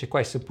invece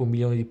qua è sempre 1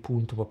 milione di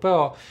punti.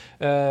 Però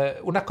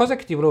una cosa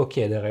che ti volevo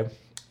chiedere,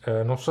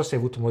 non so se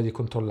hai avuto modo di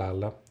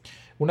controllarla.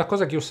 Una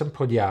cosa che io ho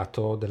sempre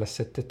odiato della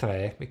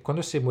 7.3 è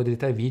quando sei in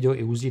modalità video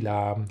e usi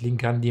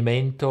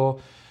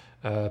l'ingrandimento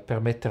per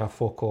mettere a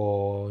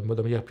fuoco in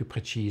modo migliore più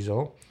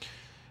preciso,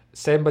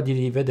 sembra di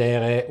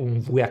rivedere un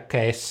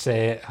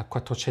VHS a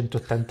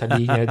 480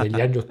 linee degli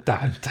anni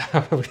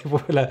 80, perché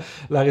proprio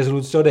la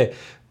risoluzione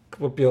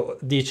proprio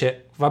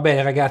dice va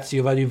bene ragazzi,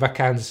 io vado in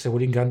vacanza, se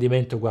vuoi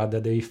l'ingrandimento guarda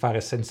devi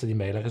fare senza di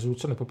me, la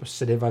risoluzione proprio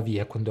se ne va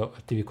via quando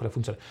attivi quella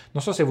funzione.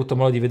 Non so se hai avuto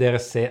modo di vedere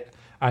se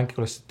anche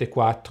con la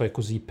 7.4 è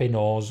così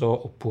penoso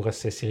oppure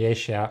se si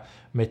riesce a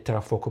mettere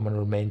a fuoco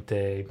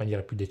manualmente in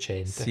maniera più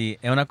decente. Sì,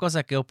 è una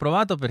cosa che ho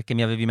provato perché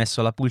mi avevi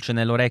messo la pulce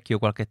nell'orecchio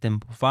qualche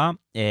tempo fa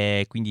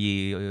e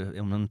quindi è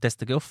un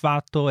test che ho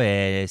fatto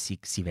e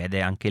si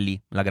vede anche lì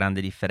la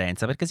grande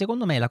differenza, perché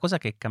secondo me la cosa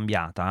che è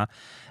cambiata,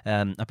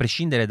 a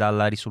prescindere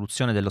dalla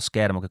risoluzione dello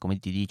schermo, che come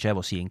ti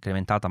dicevo sì è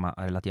incrementata ma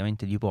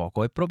relativamente di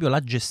poco, è proprio la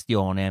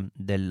gestione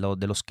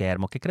dello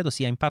schermo, che credo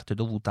sia in parte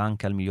dovuta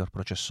anche al miglior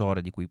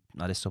processore di cui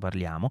adesso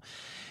parliamo,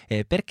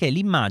 perché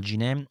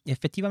l'immagine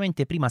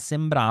effettivamente prima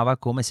sembrava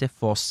come se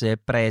fosse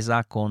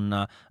presa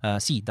con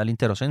sì,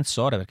 dall'intero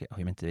sensore, perché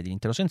ovviamente vedi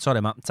l'intero sensore,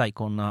 ma sai,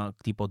 con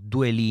tipo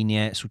 2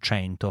 linee su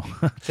 100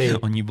 Sì,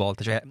 ogni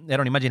volta, cioè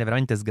era un'immagine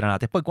veramente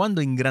sgranata. E poi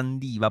quando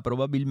ingrandiva,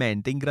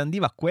 probabilmente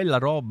ingrandiva quella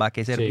roba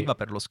che sì. serviva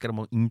per lo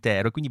schermo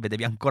intero e quindi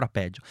vedevi ancora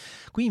peggio.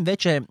 Qui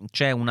invece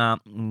c'è una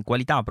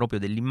qualità proprio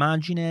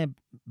dell'immagine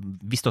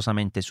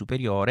vistosamente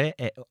superiore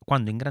e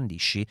quando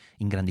ingrandisci,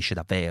 ingrandisce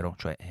davvero,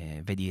 cioè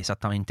vedi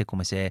esattamente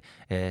come se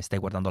stai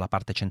guardando la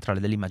parte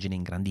centrale dell'immagine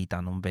ingrandita,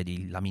 non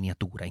vedi la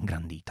miniatura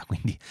ingrandita,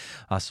 quindi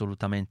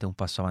assolutamente un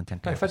passo avanti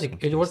anche No, da questo infatti,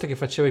 punto e di le volte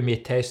vista. che facevo i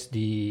miei test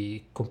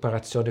di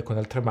comparazione con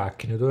altre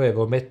macchine,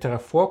 dovevo mettere a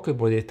fuoco in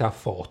modalità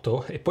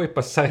foto e poi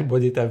passare in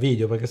modalità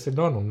video, perché se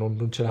no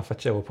non ce la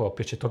facevo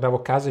proprio. Cioè, tornavo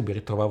a casa e mi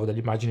ritrovavo delle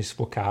immagini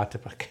sfocate,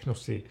 perché non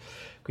si...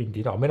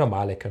 Quindi no, meno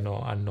male che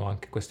hanno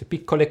anche queste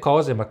piccole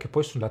cose, ma che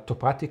poi sul lato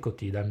pratico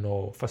ti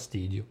danno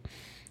fastidio,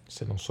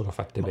 se non sono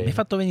fatte Boh, mi hai bene.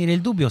 fatto venire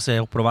il dubbio se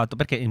ho provato,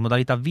 perché in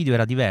modalità video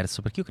era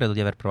diverso, perché io credo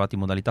di aver provato in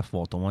modalità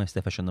foto, ma mi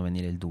stai facendo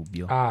venire il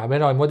dubbio. Ah, beh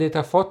no, in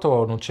modalità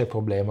foto non c'è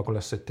problema con la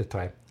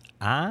 7.3.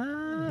 Ah,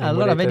 In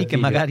allora modalità vedi che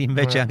video. magari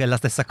invece è anche la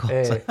stessa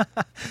cosa. Eh,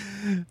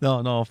 No,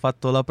 no, ho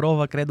fatto la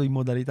prova, credo, in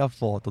modalità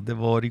foto.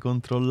 Devo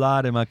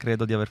ricontrollare, ma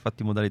credo di aver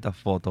fatto in modalità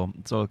foto.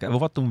 Solo che avevo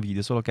fatto un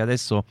video, solo che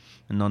adesso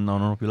non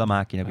ho più la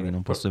macchina, quindi vabbè,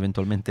 non poi posso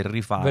eventualmente ve lo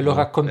rifarlo.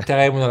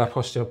 racconteremo nella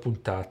prossima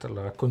puntata.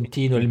 Allora,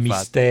 continua il Infatti.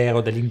 mistero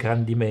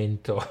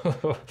dell'ingrandimento.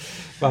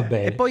 Va E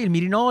bene. poi il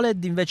Mirino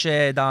OLED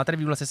invece da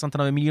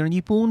 3,69 milioni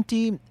di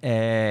punti,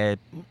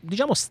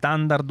 diciamo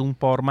standard un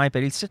po' ormai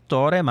per il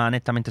settore, ma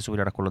nettamente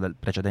superiore a quello del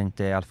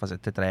precedente Alpha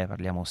 7 III.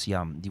 Parliamo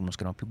sia di uno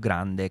schermo più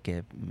grande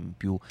che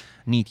più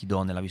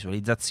nitido nella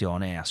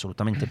visualizzazione,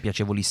 assolutamente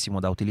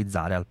piacevolissimo da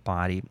utilizzare al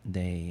pari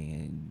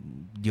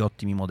di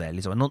ottimi modelli.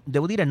 Insomma,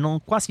 devo dire,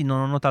 quasi non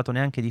ho notato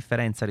neanche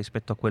differenza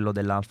rispetto a quello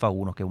dell'Alpha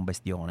 1, che è un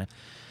bestione.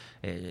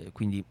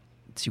 Quindi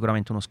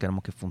sicuramente uno schermo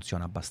che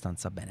funziona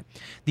abbastanza bene.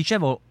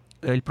 Dicevo,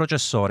 il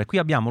processore, qui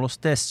abbiamo lo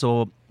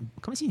stesso,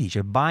 come si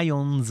dice,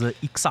 Bions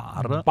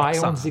XR,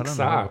 Bions XR, no?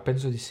 XR,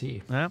 penso di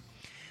sì.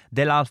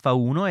 Dell'Alpha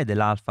 1 e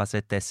dell'Alpha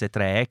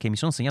 7S3, che mi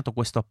sono segnato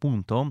questo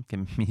appunto, che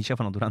mi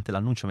dicevano durante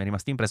l'annuncio, mi è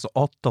rimasto impresso,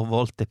 8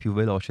 volte più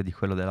veloce di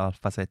quello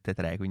dell'Alpha 7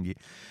 III, quindi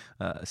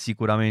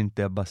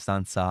sicuramente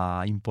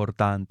abbastanza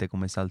importante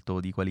come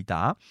salto di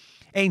qualità.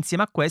 E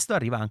insieme a questo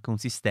arriva anche un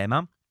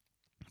sistema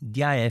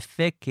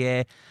DAF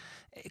che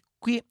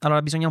qui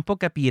allora bisogna un po'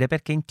 capire,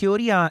 perché in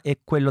teoria è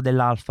quello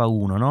dell'Alpha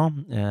 1,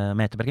 no?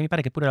 Matt, perché mi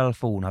pare che pure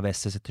l'Alpha 1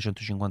 avesse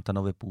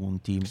 759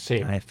 punti Sì,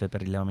 AF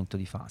per rilevamento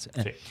di fase.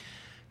 sì.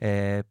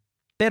 Eh,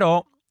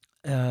 però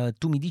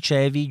tu mi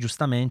dicevi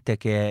giustamente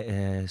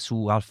che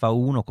su Alpha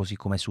 1, così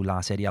come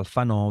sulla serie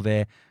Alpha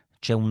 9,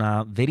 c'è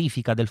una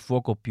verifica del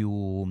fuoco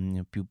più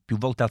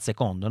volte al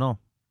secondo, no?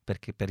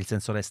 Perché per il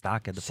sensore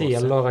stacked Sì, forse?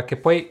 allora che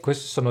poi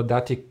questi sono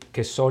dati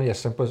che Sony ha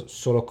sempre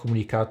solo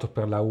comunicato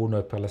per la 1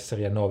 e per la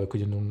serie 9,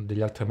 quindi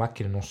delle altre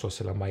macchine non so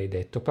se l'ha mai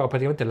detto, però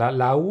praticamente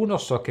la 1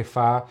 so che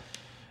fa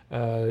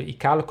i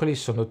calcoli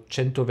sono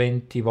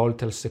 120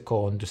 volte al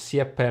secondo,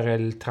 sia per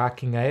il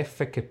tracking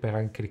AF che per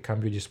anche il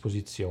cambio di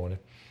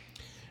esposizione.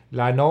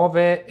 La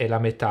 9 è la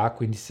metà,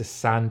 quindi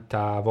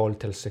 60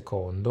 volte al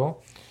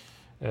secondo.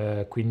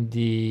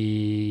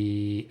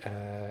 Quindi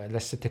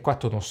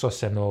l'S74 non so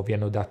se vi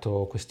hanno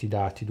dato questi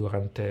dati A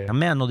durante...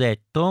 me hanno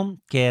detto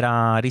che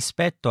era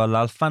rispetto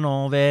all'Alfa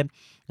 9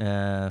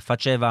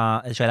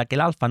 faceva, cioè che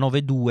l'Alfa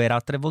 9.2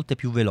 era 3 volte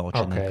più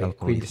veloce nel Ok, calcolo di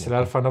quindi se fuoco.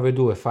 l'Alfa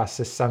 9.2 fa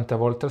 60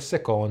 volte al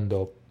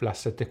secondo, la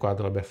 7.4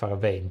 dovrebbe fare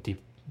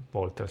 20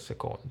 volte al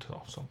secondo,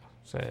 no? Insomma,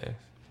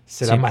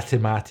 se la Sì.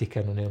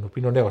 matematica non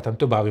ero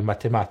tanto bravo in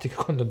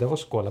matematica quando andavo a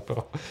scuola,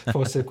 però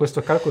forse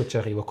questo calcolo ci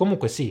arrivo.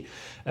 Comunque sì,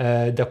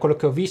 da quello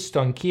che ho visto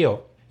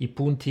anch'io, i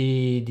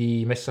punti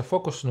di messa a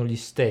fuoco sono gli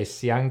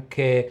stessi,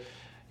 anche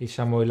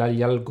diciamo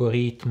gli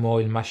algoritmo,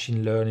 il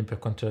machine learning per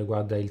quanto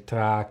riguarda il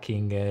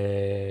tracking,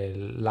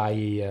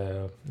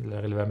 il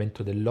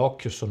rilevamento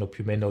dell'occhio sono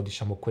più o meno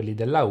diciamo quelli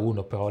della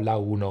 1, però la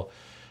 1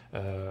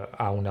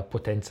 ha una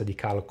potenza di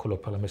calcolo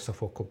per la messa a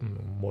fuoco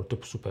molto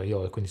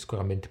superiore, quindi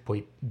sicuramente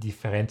poi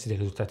differenze di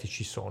risultati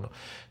ci sono.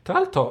 Tra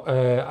l'altro,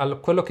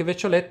 quello che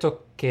invece ho letto è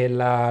che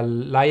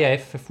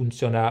l'IF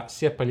funziona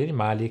sia per gli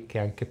animali che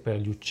anche per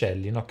gli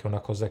uccelli, no? Che è una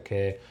cosa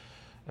che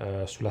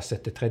sulla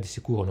 7.3 di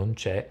sicuro non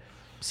c'è,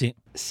 Sì.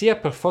 sia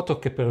per foto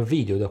che per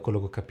video, da quello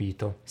che ho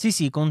capito.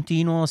 Sì,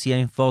 continuo sia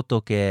in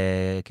foto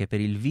che per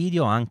il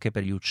video, anche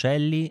per gli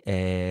uccelli.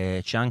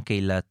 E c'è anche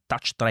il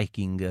touch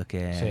tracking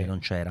che Sì. non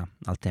c'era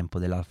al tempo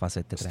dell'Alpha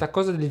 7.3. Sta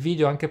cosa del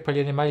video anche per gli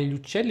animali e gli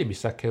uccelli mi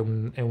sa che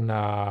è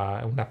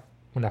una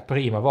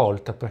prima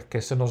volta,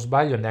 perché se non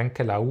sbaglio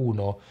neanche la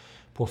 1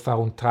 può fare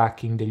un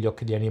tracking degli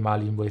occhi di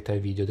animali in modalità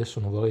video. Adesso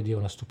non vorrei dire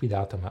una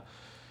stupidata, ma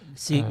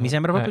Sì, mi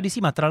sembra proprio eh, di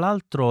sì, ma tra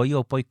l'altro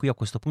io poi qui a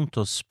questo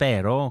punto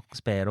spero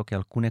che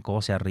alcune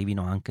cose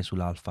arrivino anche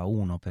sull'Alpha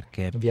 1,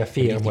 perché via per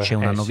dirti c'è firmware,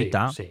 una sì,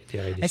 novità. sì,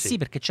 direi di Eh sì. sì,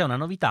 perché c'è una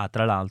novità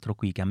tra l'altro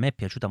qui che a me è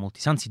piaciuta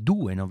moltissimo, anzi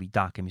due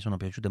novità che mi sono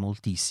piaciute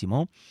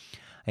moltissimo.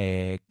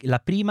 La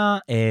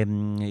prima è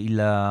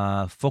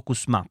il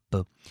Focus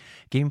Map,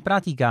 che in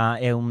pratica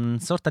è una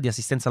sorta di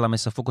assistenza alla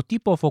messa a fuoco,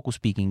 tipo focus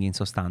picking in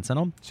sostanza,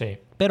 no? Sì,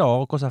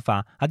 Però cosa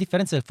fa? A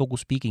differenza del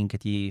focus picking che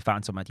ti fa,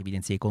 insomma, ti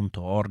evidenzia i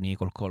contorni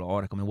col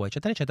colore, come vuoi,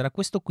 eccetera, eccetera,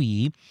 questo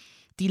qui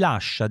ti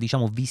lascia,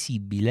 diciamo,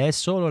 visibile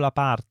solo la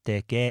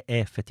parte che è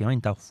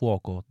effettivamente a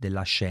fuoco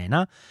della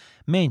scena,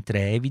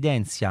 mentre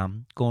evidenzia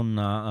con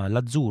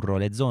l'azzurro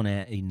le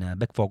zone in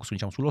back focus,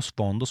 diciamo sullo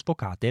sfondo,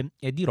 sfocate,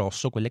 e di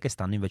rosso quelle che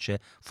stanno invece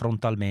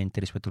frontalmente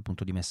rispetto al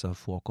punto di messa a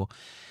fuoco.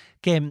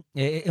 Che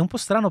è un po'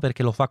 strano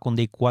perché lo fa con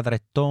dei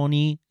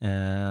quadrettoni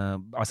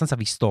abbastanza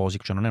vistosi,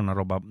 cioè non è una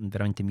roba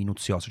veramente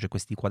minuziosa, cioè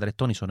questi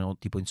quadrettoni sono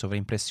tipo in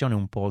sovraimpressione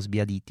un po'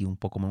 sbiaditi, un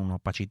po' come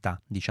un'opacità,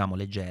 diciamo,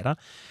 leggera,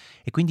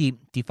 e quindi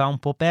ti fa un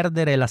po'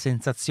 perdere la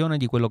sensazione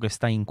di quello che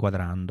stai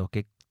inquadrando,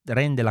 che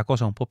rende la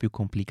cosa un po' più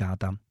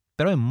complicata.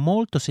 Però è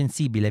molto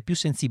sensibile, più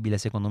sensibile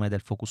secondo me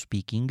del focus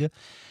picking,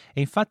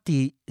 e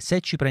infatti se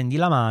ci prendi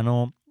la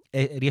mano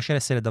riesce ad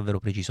essere davvero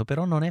preciso,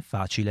 però non è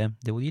facile.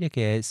 Devo dire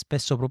che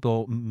spesso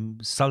proprio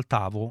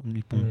saltavo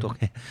il punto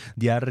mm,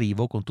 di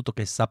arrivo, con tutto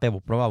che sapevo,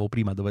 provavo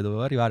prima dove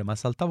dovevo arrivare, ma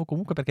saltavo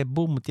comunque perché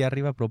boom, ti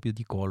arriva proprio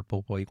di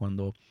colpo poi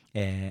quando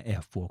è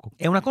a fuoco.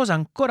 E una cosa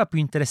ancora più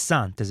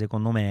interessante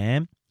secondo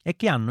me è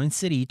che hanno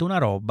inserito una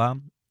roba,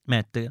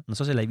 Matt, non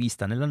so se l'hai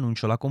vista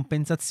nell'annuncio, la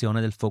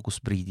compensazione del focus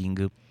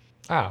breathing.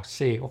 ah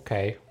sì,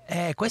 ok,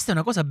 Questa è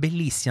una cosa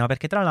bellissima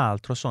perché tra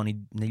l'altro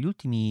Sony negli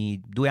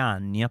ultimi 2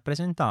 anni ha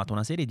presentato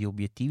una serie di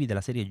obiettivi della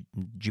serie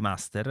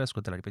G-Master,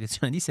 scusate la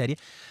ripetizione di serie,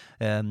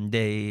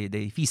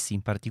 dei fissi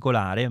in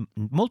particolare,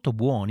 molto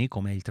buoni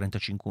come il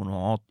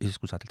 3518,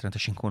 scusate, il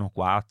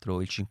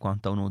 3514, il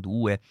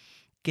 5012,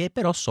 che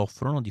però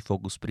soffrono di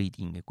focus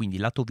breathing. Quindi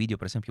lato video,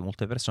 per esempio,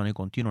 molte persone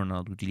continuano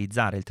ad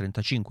utilizzare il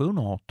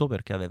 3518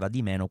 perché aveva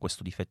di meno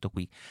questo difetto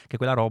qui, che è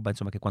quella roba,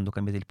 insomma, che quando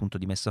cambiate il punto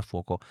di messa a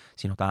fuoco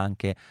si nota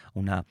anche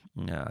una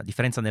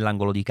differenza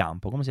nell'angolo di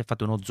campo, come se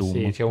fate uno sì,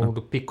 zoom. c'è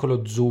un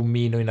piccolo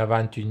zoomino in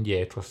avanti o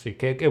indietro, sì,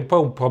 che è un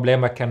po' un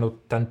problema che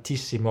hanno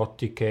tantissime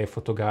ottiche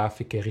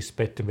fotografiche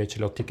rispetto invece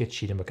alle ottiche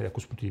cinema, che da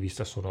questo punto di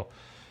vista sono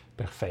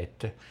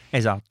perfette.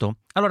 Esatto.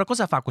 Allora,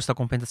 cosa fa questa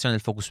compensazione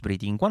del focus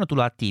breathing? Quando tu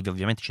la attivi,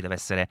 ovviamente ci deve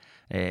essere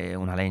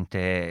una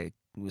lente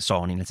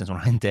Sony, nel senso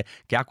una lente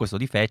che ha questo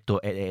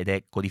difetto ed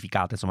è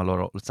codificata, insomma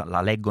loro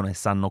la leggono e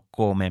sanno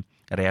come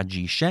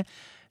reagisce.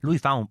 Lui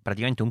fa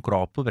praticamente un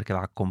crop perché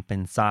va a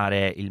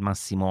compensare il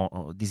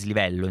massimo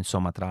dislivello,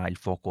 insomma, tra il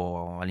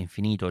fuoco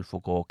all'infinito e il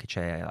fuoco che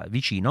c'è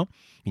vicino,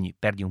 quindi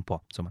perdi un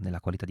po', insomma, nella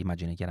qualità di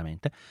immagine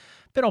chiaramente,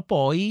 però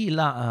poi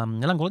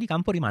l'angolo di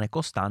campo rimane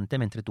costante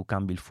mentre tu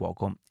cambi il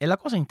fuoco. E la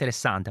cosa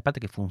interessante, a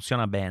parte che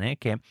funziona bene, è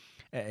che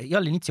io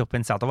all'inizio ho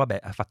pensato, vabbè,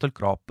 ha fatto il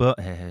crop,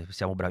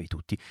 siamo bravi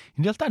tutti.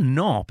 In realtà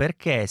no,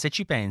 perché se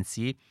ci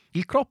pensi,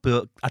 il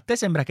crop a te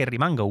sembra che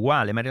rimanga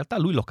uguale, ma in realtà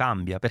lui lo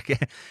cambia, perché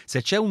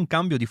se c'è un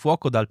cambio di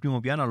fuoco dal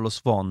primo piano allo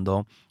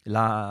sfondo,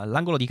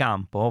 l'angolo di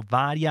campo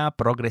varia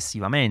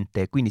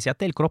progressivamente, quindi se a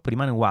te il crop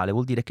rimane uguale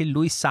vuol dire che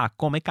lui sa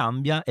come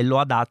cambia e lo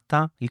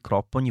adatta il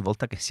crop ogni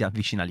volta che si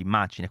avvicina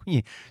all'immagine,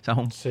 quindi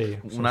diciamo, Sì,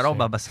 sì, una roba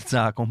sì.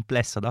 abbastanza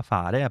complessa da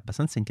fare,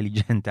 abbastanza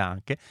intelligente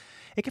anche,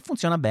 e che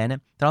funziona bene.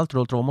 Tra l'altro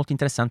lo trovo molto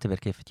interessante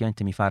perché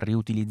effettivamente mi fa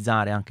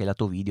riutilizzare anche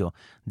lato video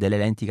delle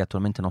lenti che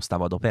attualmente non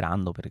stavo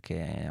adoperando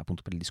perché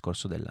appunto per il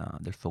discorso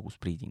del focus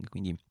breathing,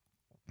 quindi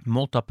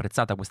molto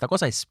apprezzata questa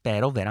cosa e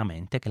spero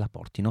veramente che la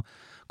portino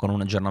con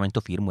un aggiornamento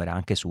firmware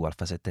anche su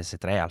Alpha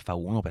 7S3 Alpha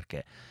 1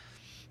 perché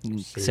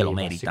se lo Sì,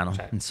 ma meritano,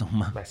 cioè,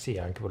 insomma. beh sì,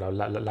 anche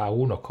la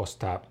 1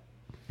 costa,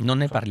 Non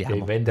ne insomma, devi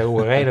parliamo. vendere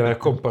un rene per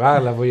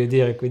comprarla, voglio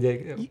dire,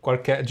 quindi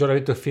qualche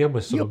aggiornamento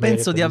firmware se Io lo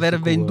penso merita di di aver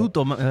sicuro.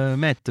 venduto,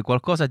 Matt,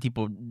 qualcosa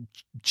tipo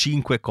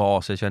 5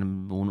 cose, cioè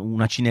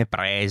una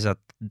cinepresa,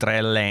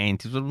 3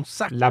 lenti, un La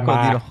sacco di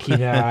roba.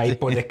 macchina, hai Sì.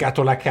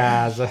 ipotecato la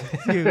casa.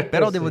 Sì,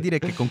 però devo Sì. dire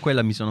che con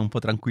quella mi sono un po'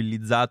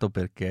 tranquillizzato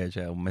perché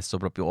cioè, ho messo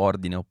proprio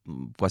ordine,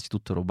 quasi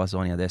tutto roba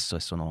Sony adesso e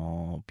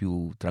sono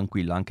più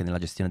tranquillo anche nella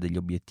gestione degli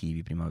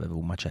obiettivi. Prima avevo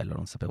un macello,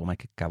 non sapevo mai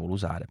che cavolo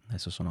usare,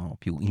 adesso sono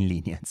più in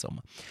linea,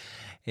 insomma.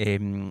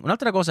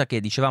 Un'altra cosa che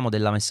dicevamo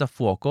della messa a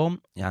fuoco,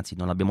 anzi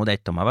non l'abbiamo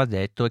detto ma va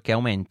detto, è che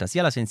aumenta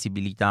sia la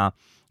sensibilità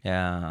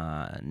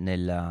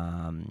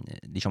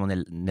diciamo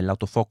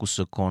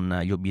nell'autofocus con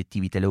gli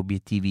obiettivi,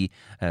 teleobiettivi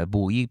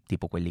bui,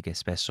 tipo quelli che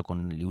spesso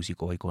li usi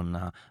poi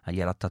con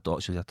gli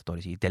adattatori,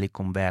 sì, i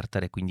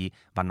teleconverter e quindi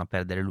vanno a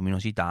perdere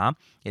luminosità.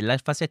 E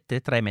l'Alpha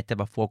 7 III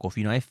metteva a fuoco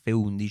fino a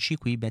F11,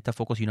 qui mette a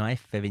fuoco fino a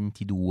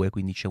F22,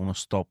 quindi c'è uno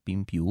stop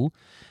in più.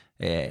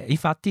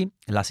 Infatti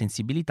la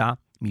sensibilità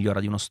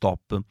migliora di uno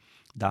stop.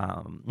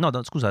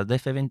 Scusa, da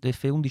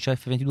F11 a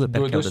F22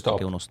 perché ho Due detto che è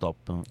stop. uno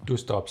stop? Due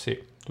stop, sì.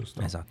 Due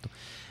stop. Esatto.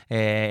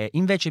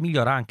 Invece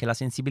migliora anche la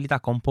sensibilità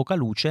con poca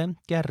luce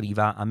che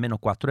arriva a meno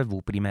 4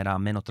 EV, prima era a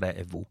meno 3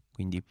 EV,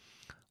 quindi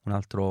un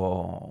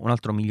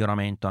altro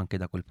miglioramento anche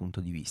da quel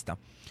punto di vista.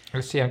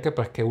 Sì, anche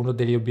perché uno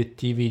degli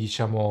obiettivi,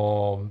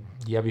 diciamo,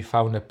 di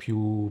avifauna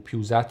più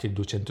usati è il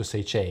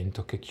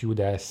 200-600, che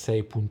chiude a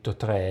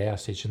 6.3 a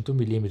 600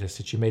 mm.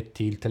 Se ci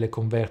metti il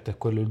teleconverter,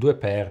 quello il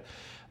 2x,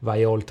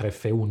 vai oltre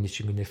F11,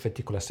 quindi in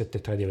effetti con la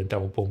 7.3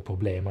 diventava un po' un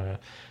problema. Nel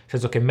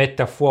senso che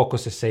mette a fuoco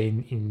se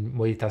sei in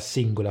modalità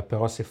singola,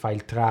 però se fai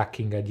il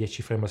tracking a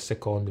 10 frame al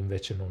secondo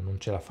invece non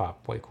ce la fa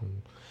poi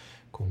con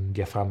un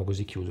diaframma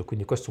così chiuso.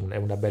 Quindi questa è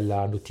una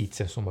bella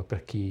notizia, insomma,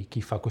 per chi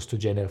fa questo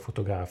genere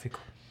fotografico.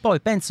 Poi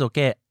penso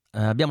che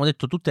abbiamo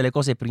detto tutte le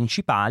cose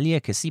principali e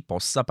che si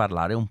possa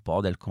parlare un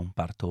po' del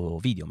comparto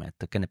video,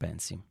 Matt, che ne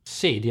pensi?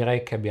 Sì,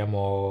 direi che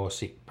abbiamo,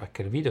 sì,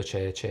 perché il video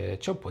c'è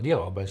un po' di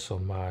roba,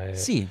 insomma,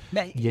 Sì,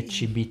 beh,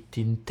 10 bit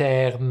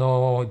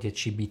interno,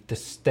 10 bit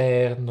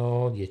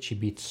esterno, 10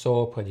 bit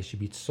sopra, 10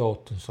 bit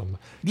sotto, insomma,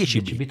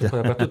 10 10 bit un bit. po'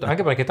 dappertutto,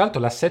 anche perché tra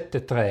l'altro la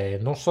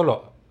 7.3 non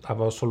solo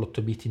aveva solo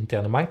 8 bit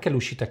interno, ma anche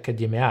l'uscita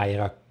HDMI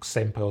era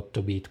sempre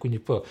 8 bit, quindi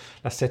poi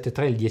la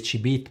 7.3 il 10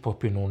 bit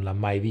proprio non l'ha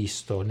mai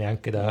visto,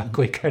 neanche da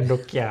coi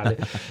cannocchiale,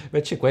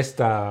 invece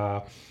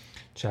questa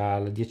c'ha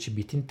il 10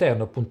 bit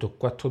interno, appunto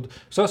 4,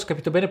 se ho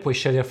capito bene puoi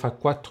scegliere fra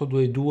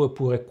 422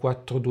 oppure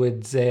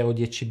 420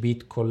 10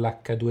 bit con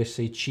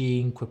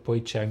l'H265,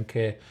 poi c'è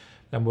anche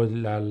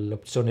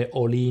l'opzione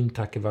All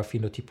Intra che va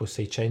fino a tipo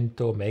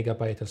 600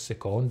 megabyte al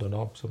secondo,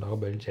 no? Una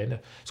roba del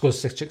genere.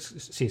 Scusa,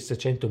 sì,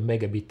 600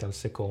 megabit al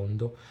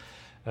secondo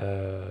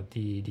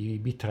di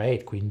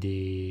bitrate,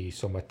 quindi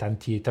insomma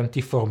tanti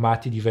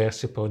formati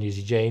diversi per ogni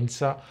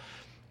esigenza.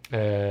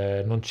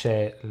 Non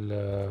c'è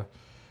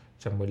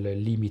diciamo, il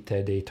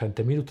limite dei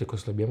 30 minuti,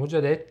 questo l'abbiamo già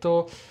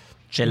detto.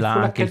 C'è Il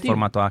Full anche il HD,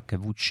 formato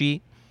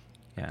HVC,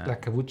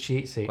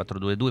 l'HVC, sì,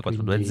 422,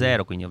 quindi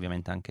 420, quindi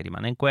ovviamente anche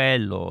rimane in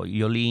quello,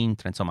 gli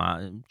all-intra, insomma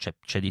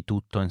c'è di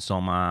tutto,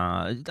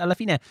 insomma alla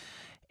fine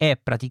è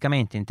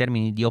praticamente in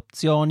termini di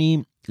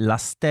opzioni la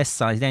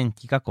stessa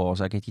identica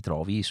cosa che ti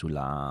trovi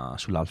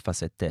sull'Alpha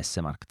 7S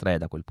Mark III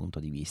da quel punto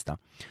di vista,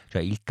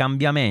 cioè il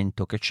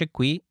cambiamento che c'è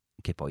qui,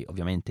 che poi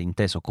ovviamente è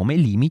inteso come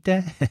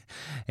limite,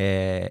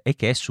 è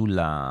che sul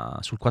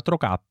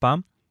 4K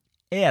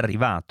è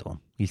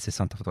arrivato il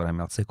 60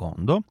 fotogrammi al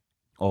secondo,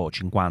 o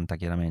 50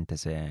 chiaramente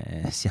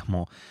se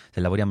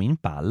lavoriamo in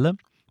PAL,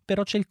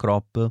 però c'è il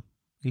crop,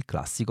 il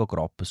classico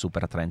crop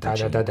Super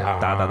 35.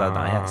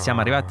 Siamo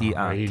arrivati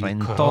a il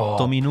 38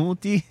 crop.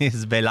 minuti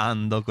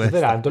svelando questa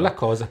Svelando cosa. la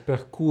cosa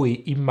per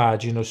cui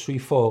immagino sui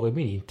forum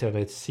in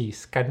internet si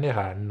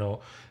scanneranno,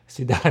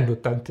 si daranno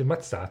tante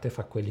mazzate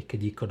fra quelli che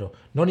dicono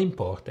non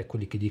importa e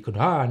quelli che dicono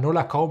ah non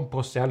la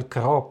compro se ha il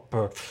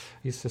crop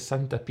il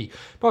 60p.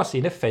 Però sì,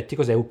 in effetti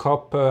cos'è un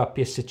crop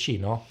APS-C,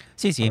 no?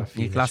 Sì, sì, Alla il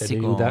fine, cioè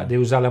classico devi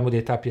usare la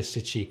modalità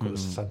APS-C con mm, lo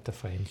mm, 60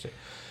 frames. Sì.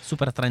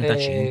 Super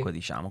 35,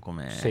 diciamo,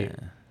 come Sì,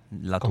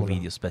 lato come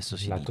video spesso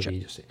si lato dice.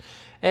 video, sì.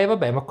 E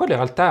vabbè, ma quello in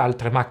realtà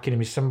altre macchine,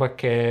 mi sembra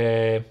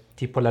che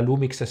tipo la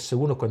Lumix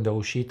S1 quando era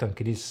uscita,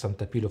 anche lì il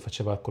 60p lo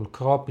faceva col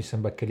crop, mi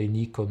sembra che le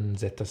Nikon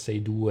Z6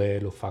 II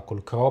lo fa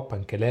col crop,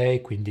 anche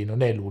lei, quindi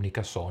non è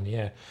l'unica Sony,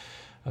 a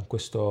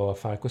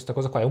fare questa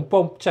cosa qua. È un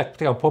po', cioè,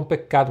 è un po' un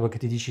peccato perché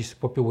ti dici se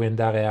proprio vuoi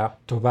andare a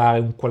trovare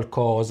un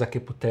qualcosa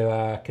che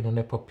non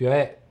è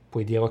proprio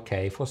puoi dire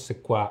ok,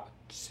 forse qua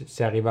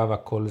se arrivava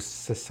col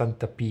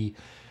 60p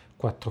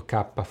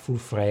 4K full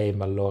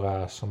frame,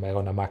 allora insomma era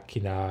una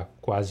macchina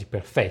quasi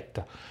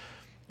perfetta.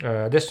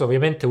 Adesso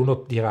ovviamente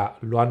uno dirà,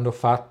 lo hanno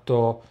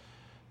fatto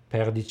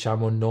per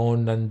diciamo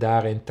non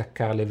andare a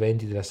intaccare le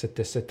vendite della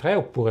 7S3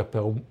 oppure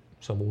per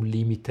insomma, un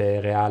limite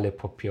reale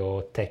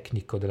proprio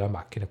tecnico della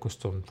macchina,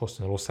 questo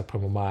forse non lo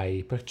sapremo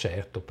mai per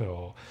certo,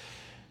 però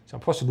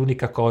diciamo, forse è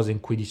l'unica cosa in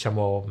cui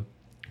diciamo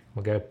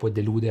magari può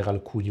deludere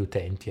alcuni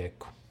utenti,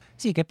 ecco.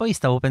 Sì, che poi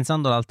stavo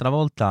pensando l'altra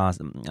volta,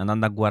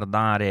 andando a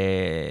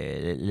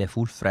guardare le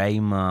full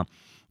frame,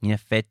 in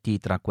effetti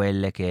tra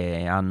quelle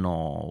che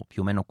hanno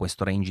più o meno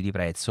questo range di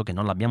prezzo, che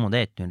non l'abbiamo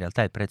detto, in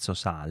realtà il prezzo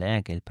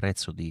sale, che il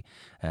prezzo di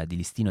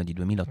listino è di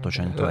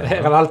 2.800 Era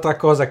euro. l'altra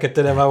cosa che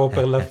tenevamo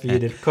per la fine.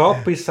 Il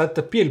crop, il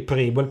 60p è il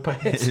primo, il Il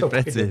prezzo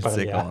poi prezzo è ne il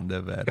parliamo. secondo,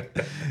 è vero.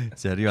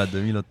 Si arriva a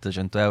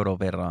 2.800 euro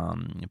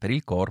per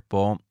il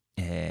corpo,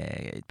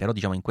 però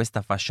diciamo in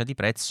questa fascia di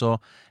prezzo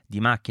di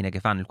macchine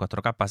che fanno il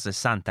 4K a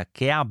 60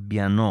 che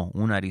abbiano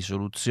una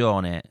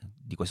risoluzione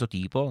di questo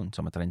tipo,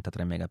 insomma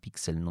 33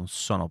 megapixel non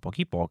sono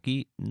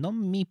pochi, non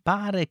mi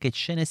pare che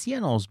ce ne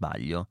siano, o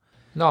sbaglio?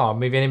 No,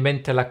 mi viene in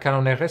mente la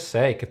Canon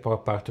R6 che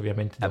però parte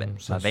ovviamente da Vabbè, un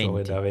ma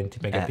sensore da 20. 20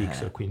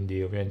 megapixel, Eh.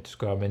 quindi ovviamente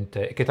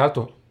sicuramente... Che tra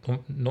l'altro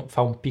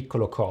fa un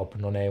piccolo crop,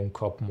 non è un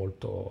crop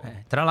molto...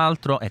 Tra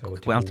l'altro, ecco,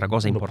 tipo un'altra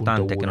cosa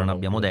importante che 1.1, non non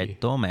abbiamo meno di...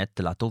 detto, Matt,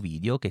 lato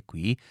video, che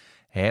qui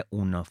è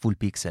un full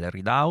pixel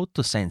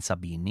readout senza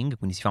binning,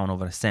 quindi si fa un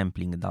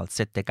oversampling dal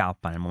 7K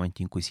nel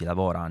momento in cui si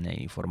lavora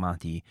nei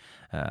formati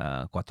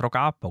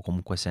 4K, o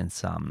comunque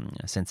senza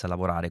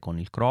lavorare con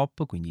il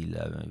crop, quindi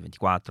il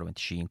 24,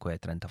 25 e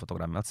 30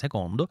 fotogrammi al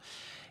secondo.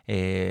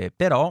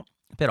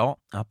 Però,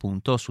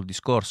 appunto, sul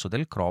discorso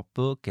del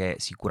crop, che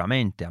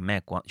sicuramente a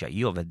me, cioè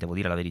io devo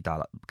dire la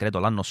verità, credo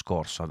l'anno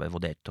scorso avevo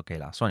detto che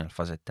la Sony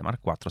Alpha 7 Mark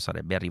IV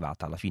sarebbe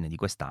arrivata alla fine di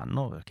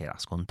quest'anno, perché era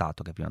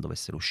scontato che prima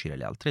dovessero uscire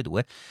le altre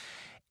due,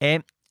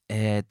 e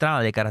tra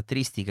le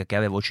caratteristiche che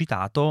avevo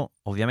citato,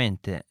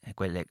 ovviamente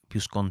quelle più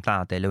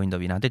scontate le ho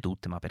indovinate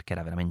tutte, ma perché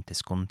era veramente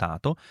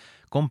scontato,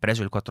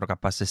 compreso il 4K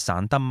a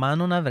 60, ma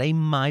non avrei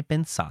mai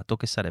pensato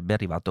che sarebbe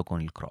arrivato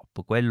con il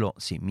crop. Quello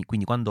sì,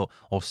 quindi quando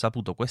ho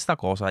saputo questa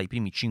cosa, i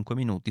primi 5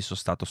 minuti sono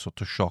stato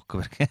sotto shock,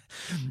 perché,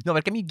 no,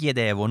 perché mi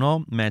chiedevo,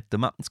 no, Matt,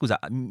 ma scusa,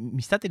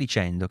 mi state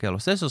dicendo che ha lo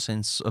stesso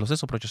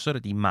processore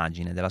di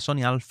immagine della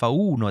Sony Alpha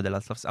 1 e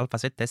dell'Alpha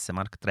 7S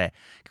Mark III,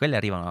 che quelle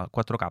arrivano a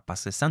 4K a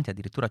 60 e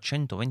addirittura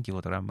 120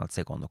 fotogrammi al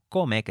secondo,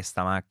 com'è che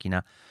sta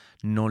macchina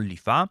non li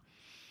fa?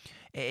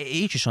 E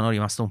io ci sono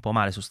rimasto un po'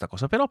 male su sta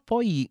cosa, però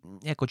poi,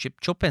 ecco, ci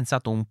ho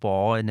pensato un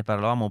po', e ne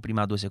parlavamo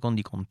prima 2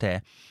 secondi con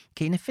te,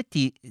 che in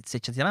effetti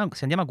se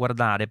andiamo a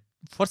guardare,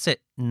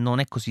 forse non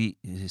è così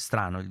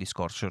strano il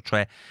discorso,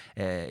 cioè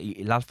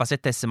l'Alpha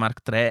 7S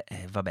Mark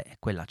III, vabbè,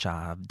 quella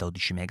c'ha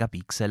 12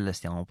 megapixel,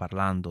 stiamo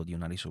parlando di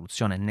una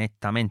risoluzione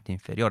nettamente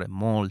inferiore,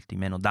 molti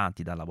meno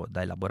dati da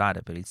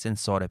elaborare per il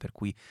sensore, per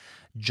cui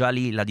già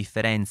lì la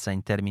differenza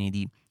in termini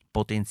di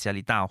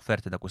potenzialità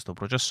offerte da questo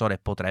processore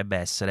potrebbe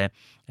essere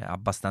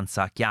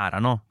abbastanza chiara,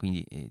 no?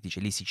 Quindi dice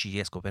lì sì, ci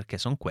riesco perché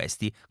sono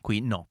questi,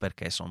 qui no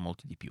perché sono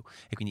molti di più,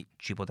 e quindi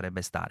ci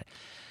potrebbe stare.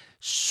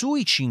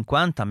 Sui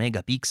 50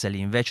 megapixel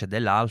invece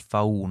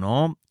dell'Alpha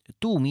 1,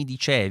 tu mi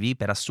dicevi,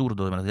 per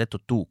assurdo me l'hai detto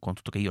tu, con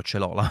tutto che io ce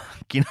l'ho la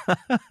macchina,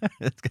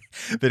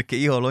 perché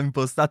io l'ho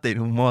impostata in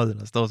un modo,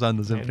 la sto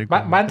usando sempre in quel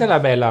modo. Mandala a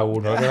me la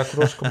 1, che la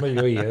conosco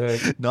meglio io.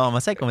 No,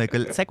 ma sai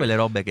sai quelle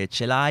robe che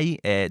ce l'hai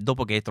e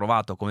dopo che hai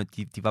trovato come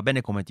ti va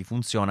bene, come ti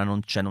funziona,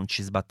 non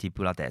ci sbatti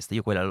più la testa.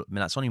 Io quella me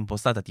la sono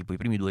impostata tipo i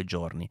primi 2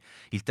 giorni.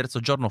 Il terzo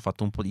giorno ho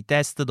fatto un po' di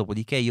test,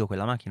 dopodiché io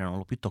quella macchina non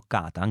l'ho più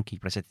toccata, anche i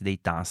preset dei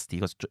tasti,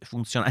 cioè,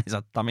 funziona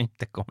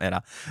esattamente come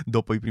era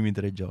dopo i primi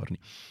 3 giorni.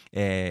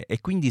 E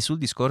quindi sul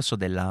discorso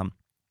dell'Alpha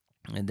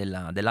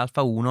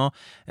 1,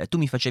 tu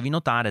mi facevi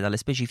notare dalle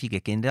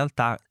specifiche che in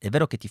realtà è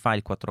vero che ti fa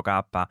il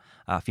 4K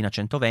fino a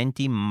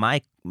 120, ma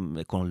è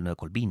col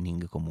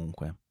binning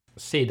comunque.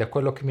 Sì, da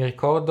quello che mi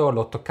ricordo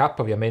l'8K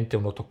ovviamente è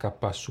un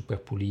 8K super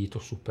pulito,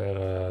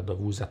 super,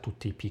 dove usa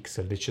tutti i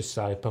pixel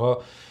necessari,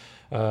 però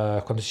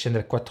quando si scende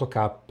al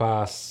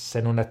 4K,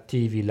 se non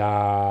attivi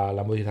la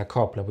modalità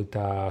crop, la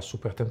modalità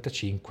Super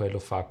 35, lo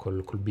fa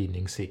col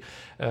binning, sì.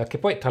 Che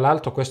poi tra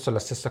l'altro questo è la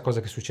stessa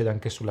cosa che succede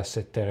anche sulla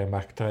 7R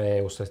Mark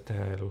III o sulla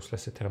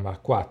 7R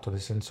Mark IV,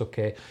 nel senso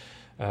che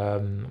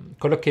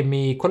quello che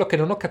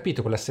non ho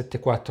capito con la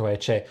 7.4 è,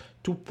 cioè,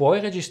 tu puoi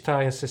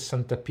registrare in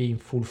 60p in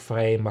full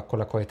frame ma con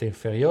la qualità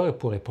inferiore,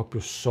 oppure proprio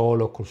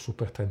solo col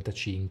Super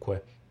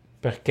 35?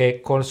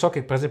 Perché so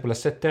che per esempio la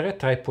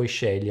 7R3 puoi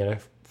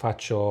scegliere,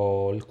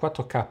 faccio il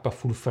 4K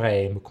full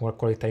frame con la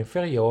qualità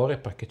inferiore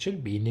perché c'è il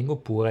binning,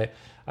 oppure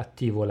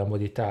attivo la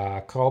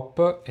modalità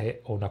crop e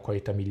ho una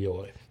qualità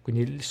migliore.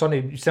 Quindi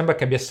Sony mi sembra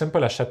che abbia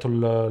sempre lasciato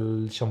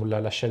diciamo,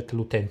 la scelta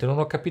all'utente. Non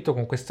ho capito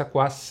con questa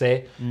qua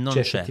se Non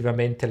c'è c'è.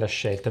 effettivamente la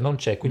scelta. Non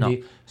c'è, No.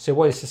 quindi se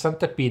vuoi il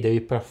 60p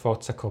devi per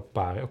forza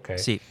croppare, ok?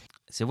 Sì,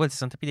 se vuoi il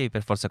 60p devi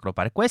per forza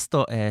croppare.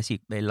 Questo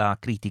sì, è la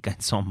critica,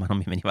 insomma, non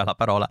mi veniva la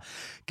parola,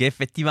 che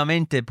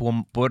effettivamente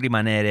può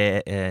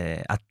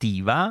rimanere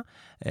attiva,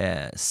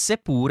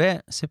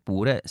 seppure,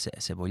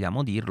 se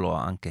vogliamo dirlo,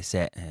 anche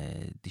se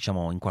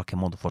diciamo in qualche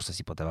modo forse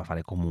si poteva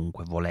fare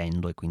comunque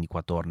volendo, e quindi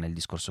qua torna il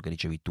discorso che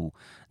dicevi tu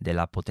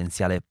della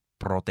potenziale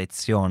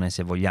protezione,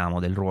 se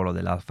vogliamo, del ruolo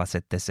dell'Alpha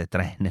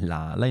 7S3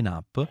 nella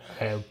lineup.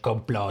 È un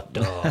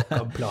complotto,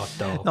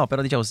 complotto. No,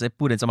 però diciamo,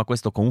 seppure insomma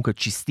questo comunque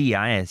ci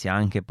stia, sia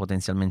anche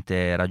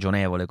potenzialmente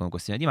ragionevole come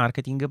questione di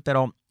marketing,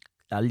 però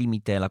al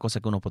limite la cosa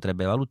che uno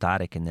potrebbe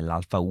valutare è che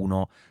nell'Alpha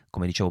 1,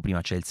 come dicevo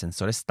prima, c'è il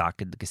sensore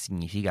stacked, che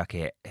significa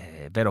che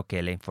è vero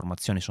che le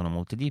informazioni sono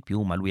molte di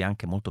più, ma lui è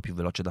anche molto più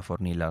veloce da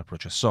fornire al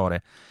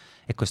processore,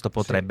 e questo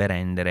potrebbe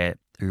rendere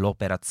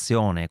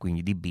l'operazione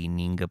quindi di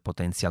binning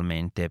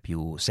potenzialmente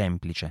più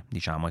semplice,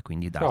 diciamo, e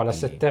quindi Però la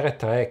darti...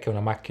 7R3, che è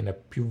una macchina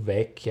più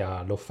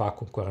vecchia, lo fa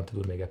con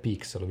 42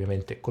 megapixel,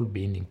 ovviamente col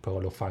binning, però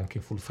lo fa anche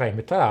in full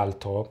frame. Tra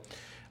l'altro,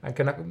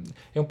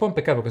 è un po' un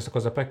peccato questa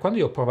cosa, perché quando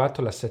io ho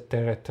provato la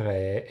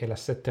 7R3 e la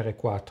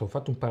 7R4, ho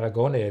fatto un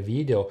paragone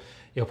video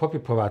e ho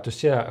proprio provato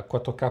sia a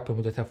 4K in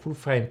modalità full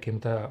frame che in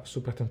modalità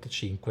Super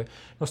 35.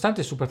 Nonostante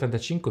il Super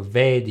 35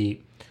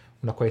 vedi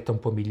una qualità un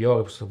po'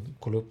 migliore,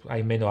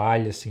 hai meno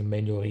aliasing,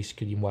 meno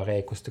rischio di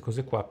moiré, queste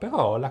cose qua,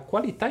 però la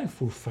qualità in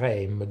full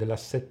frame della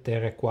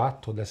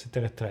 7R4, della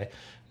 7R3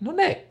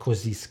 non è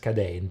così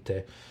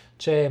scadente.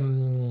 C'è,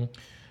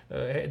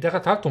 ed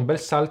era tra l'altro un bel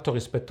salto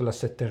rispetto alla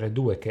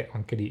 7R2, che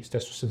anche lì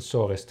stesso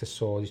sensore,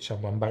 stesso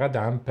diciamo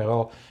ambaradam,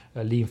 però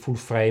lì in full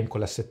frame con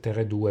la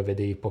 7R2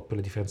 vedevi proprio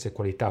la differenza di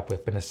qualità, poi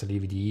appena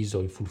salivi di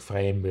ISO in full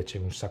frame c'è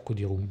un sacco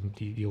di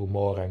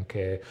rumore,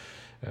 anche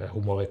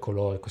rumore e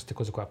colore, queste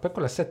cose qua. Poi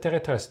con la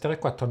 7R3 e la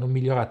 7R4 hanno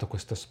migliorato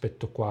questo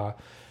aspetto qua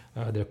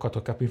del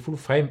 4K in full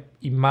frame,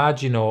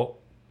 immagino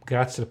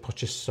grazie al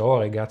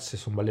processore, grazie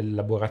insomma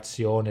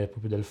all'elaborazione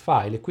proprio del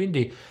file, e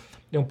quindi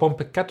è un po' un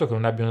peccato che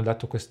non abbiano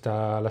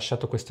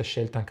lasciato questa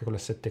scelta anche con la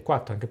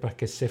 7.4, anche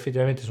perché se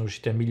effettivamente sono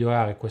riusciti a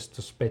migliorare questo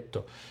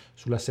aspetto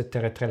sulla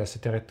 7R3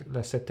 e la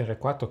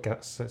 7R4, che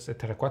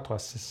 7R4 ha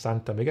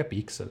 60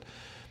 megapixel,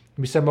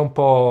 mi sembra un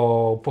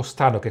po'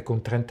 strano che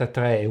con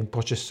 33 e un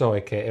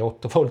processore che è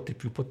 8 volte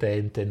più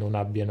potente non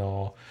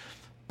abbiano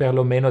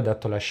perlomeno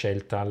dato la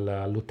scelta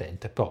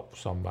all'utente. Però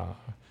insomma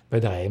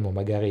vedremo,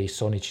 magari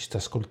Sony ci sta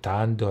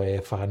ascoltando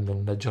e faranno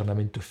un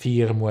aggiornamento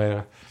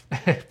firmware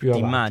più Ti avanti, chi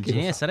lo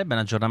immagini? sa. Sarebbe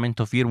un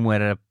aggiornamento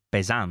firmware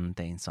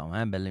pesante,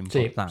 insomma, bello Sì,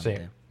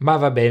 importante. ma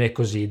va bene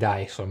così,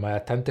 dai, insomma,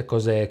 tante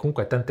cose,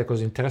 comunque tante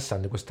cose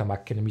interessanti questa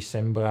macchina, mi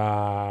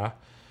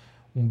sembra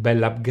un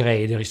bel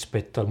upgrade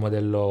rispetto al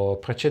modello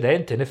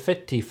precedente. In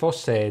effetti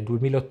forse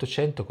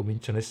 2800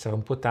 cominciano ad essere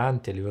un po'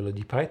 tanti a livello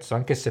di prezzo,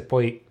 anche se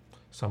poi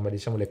insomma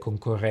diciamo le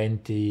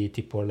concorrenti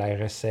tipo la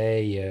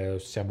R6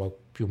 siamo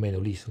più o meno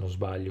lì se non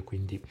sbaglio,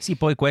 quindi Sì,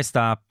 poi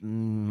questa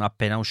appena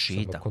insomma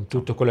uscita, con insomma.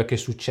 tutto quello che è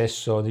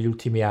successo negli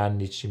ultimi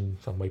anni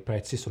insomma i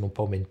prezzi sono un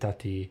po'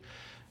 aumentati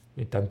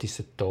in tanti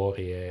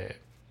settori e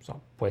insomma,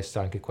 può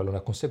essere anche quella una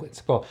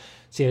conseguenza. Però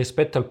sì,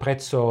 rispetto al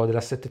prezzo della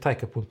 7.3,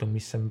 che appunto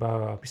mi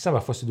sembra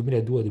fosse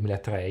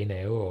 2002-2003 in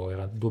euro,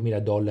 era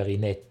 $2000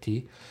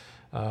 netti,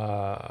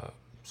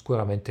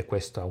 sicuramente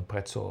questo ha un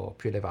prezzo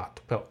più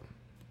elevato, però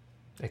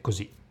è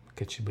così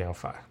che ci dobbiamo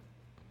fare.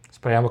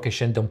 Speriamo che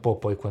scenda un po'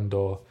 poi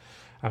quando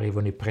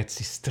arrivano i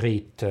prezzi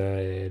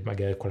street,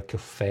 magari qualche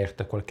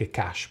offerta, qualche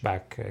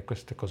cashback,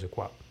 queste cose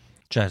qua.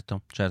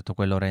 Certo,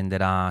 quello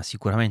renderà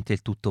sicuramente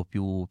il tutto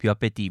più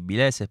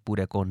appetibile,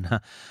 seppure con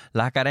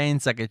la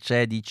carenza che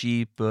c'è di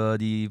chip,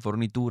 di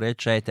forniture,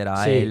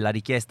 eccetera, e Sì, la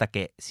richiesta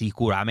che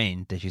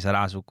sicuramente ci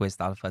sarà su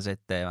questa Alpha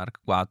 7 Mark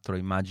IV.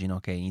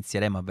 Immagino che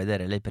inizieremo a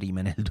vedere le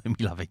prime nel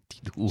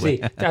 2022.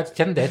 sì,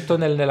 ti hanno detto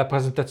nella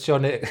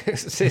presentazione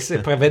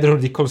se prevedono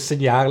di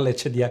consegnarle,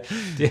 cioè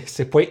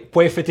se puoi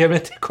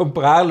effettivamente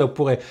comprarle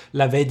oppure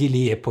la vedi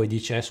lì e poi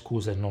dici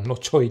scusa, non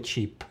ho i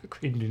chip,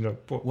 quindi non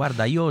può.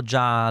 Guarda, io ho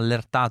già allertato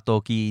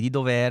chi di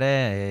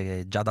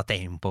dovere, già da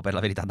tempo, per la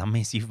verità, da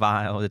mesi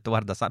fa, ho detto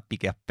guarda, sappi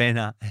che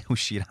appena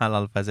uscirà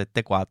l'Alpha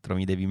 7.4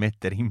 mi devi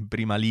mettere in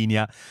prima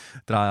linea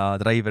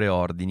tra i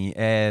preordini.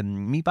 E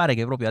mi pare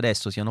che proprio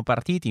adesso siano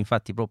partiti,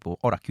 infatti proprio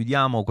ora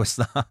chiudiamo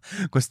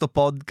questo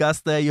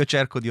podcast e io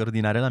cerco di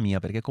ordinare la mia,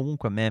 perché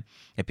comunque a me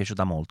è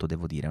piaciuta molto,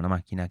 devo dire, è una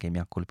macchina che mi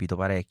ha colpito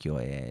parecchio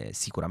e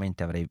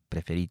sicuramente avrei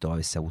preferito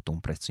avesse avuto un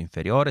prezzo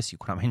inferiore,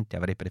 sicuramente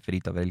avrei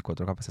preferito avere il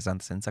 4K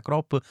 60 senza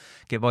crop,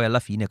 che poi alla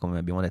fine, come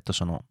abbiamo detto,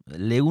 sono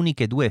le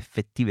uniche due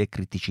effettive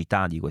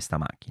criticità di questa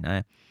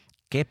macchina,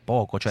 che è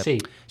poco, cioè Sì,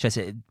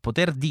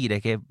 poter dire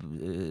che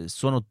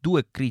sono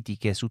due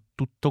critiche su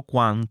tutto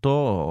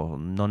quanto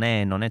non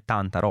è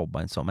tanta roba,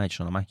 insomma, ci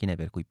sono macchine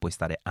per cui puoi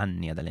stare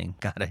anni ad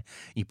elencare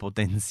i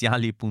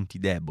potenziali punti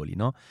deboli,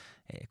 no?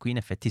 E qui in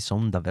effetti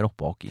sono davvero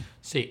pochi.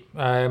 sì,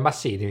 ma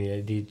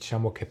sì,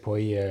 diciamo che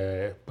poi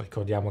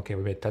ricordiamo che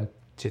vabbè,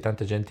 c'è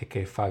tanta gente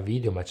che fa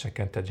video, ma c'è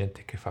anche tanta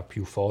gente che fa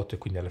più foto e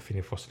quindi alla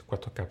fine forse il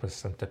 4K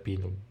 60p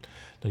non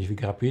gli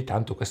figherà più di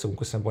tanto. Questa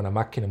comunque sembra una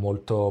macchina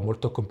molto,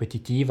 molto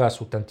competitiva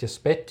su tanti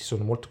aspetti,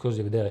 sono molto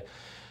curioso di vedere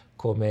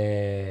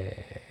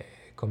com'è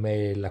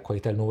la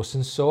qualità del nuovo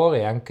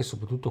sensore e anche e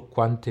soprattutto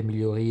quante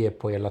migliorie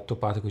poi al lato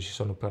pratico ci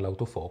sono per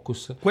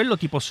l'autofocus. Quello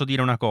ti posso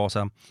dire una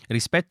cosa,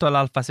 rispetto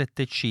all'Alpha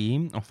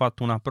 7C ho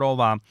fatto una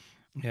prova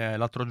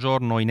l'altro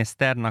giorno in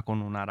esterna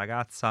con una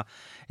ragazza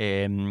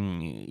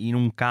in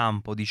un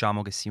campo,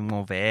 diciamo, che si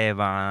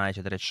muoveva,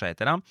 eccetera,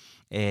 eccetera.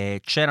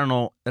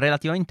 C'erano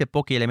relativamente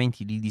pochi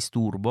elementi di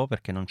disturbo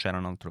perché non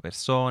c'erano altre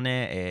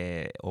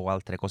persone o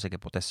altre cose che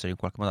potessero in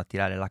qualche modo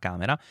attirare la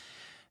camera.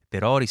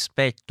 Però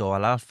rispetto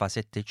all'Alpha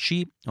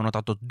 7C ho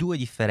notato due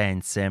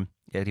differenze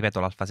ripeto,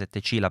 l'Alpha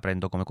 7C la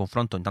prendo come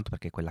confronto intanto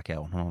perché è quella che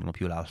ho, non ho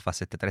più l'Alpha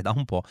 7 III da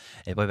un po',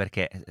 e poi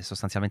perché è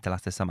sostanzialmente la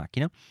stessa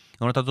macchina.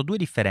 Ho notato due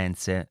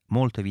differenze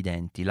molto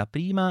evidenti. La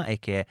prima è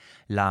che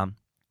la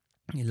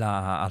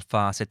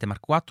Alpha 7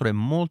 Mark IV è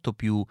molto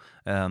più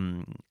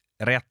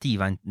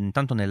reattiva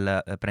intanto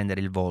nel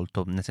prendere il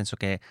volto, nel senso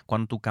che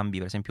quando tu cambi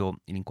per esempio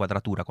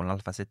l'inquadratura con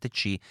l'Alpha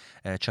 7C,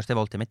 certe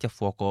volte metti a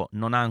fuoco,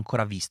 non ha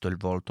ancora visto il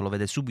volto, lo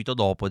vede subito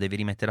dopo, devi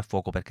rimettere a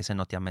fuoco perché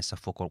sennò ti ha messo a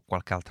fuoco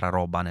qualche altra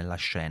roba nella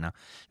scena,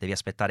 devi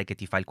aspettare che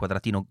ti fa il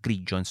quadratino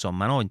grigio,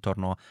 insomma, no?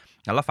 Intorno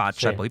alla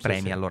faccia, Sì, e poi sì,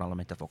 premi sì. e allora lo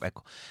metti a fuoco.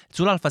 Ecco,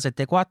 sull'Alpha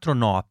 7 IV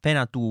no,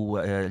 appena tu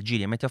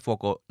giri e metti a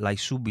fuoco l'hai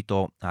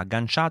subito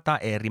agganciata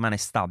e rimane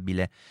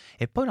stabile.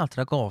 E poi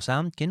un'altra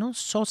cosa che non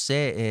so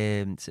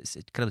se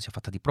credo sia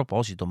fatta di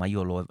proposito, ma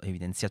io l'ho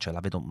evidenziato, cioè la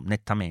vedo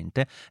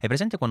nettamente. È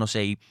presente quando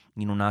sei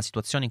in una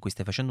situazione in cui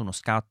stai facendo uno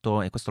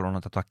scatto, e questo l'ho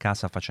notato a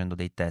casa facendo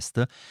dei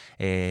test,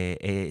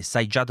 e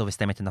sai già dove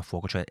stai mettendo a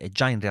fuoco, cioè è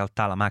già in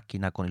realtà la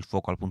macchina con il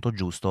fuoco al punto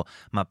giusto,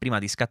 ma prima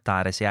di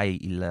scattare, se hai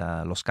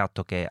lo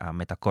scatto che è a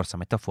metà corsa, a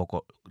metà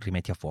fuoco,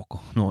 rimetti a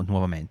fuoco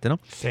nuovamente, no?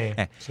 Sì,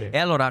 sì. E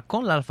allora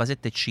con l'Alpha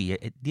 7C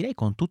e direi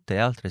con tutte le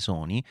altre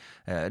Sony,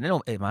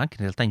 ma anche in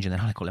realtà in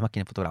generale con le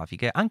macchine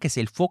fotografiche, anche se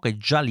il fuoco è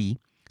già lì,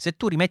 se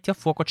tu rimetti a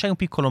fuoco c'è un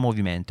piccolo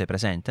movimento, è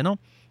presente, no?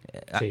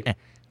 Sì.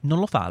 Non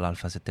lo fa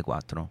l'Alpha 7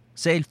 IV.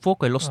 Se il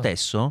fuoco è lo Ah.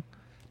 stesso,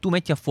 tu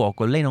metti a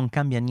fuoco, lei non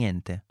cambia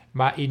niente.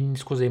 Ma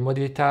scusa, in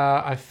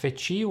modalità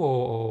FC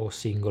o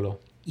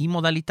singolo? In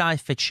modalità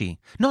FC.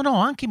 No,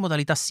 anche in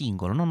modalità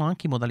singolo. No,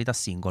 anche in modalità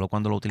singolo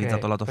quando l'ho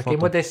utilizzato Ok, lato perché il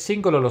foto. model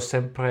singolo l'ho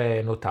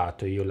sempre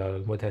notato io,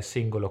 il model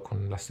singolo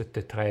con la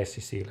 7.3,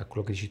 sì,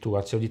 quello che dici tu,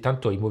 anzi ogni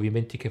tanto i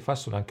movimenti che fa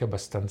sono anche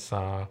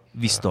abbastanza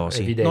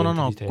Vistosi. evidenti, No,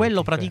 evidenti, quello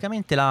cioè.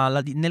 praticamente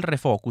nel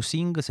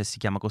refocusing, se si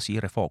chiama così,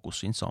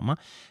 refocus, insomma,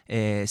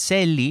 se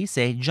è lì,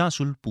 se è già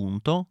sul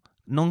punto,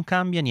 non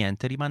cambia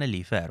niente, rimane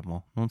lì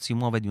fermo, non si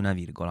muove di una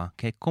virgola,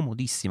 che è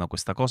comodissima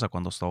questa cosa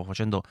quando stavo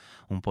facendo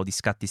un po' di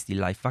scatti still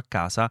life a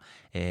casa,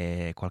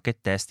 e qualche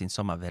test,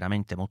 insomma,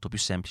 veramente molto più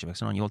semplice, perché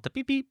sennò ogni volta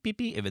pipì,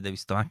 pipì, e vedevi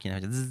sta macchina,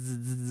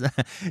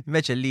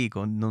 invece lì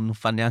non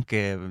fa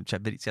neanche, cioè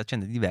si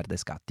accende di verde e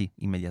scatti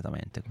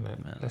immediatamente. La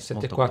Molto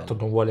 7.4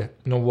 bello.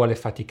 non vuole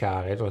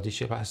faticare, allora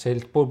diceva se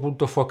il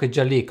punto fuoco è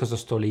già lì, cosa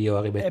sto lì io a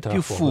È rimettere a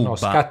più fuoco? No,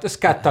 furba.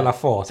 scatta la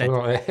foto, Senti,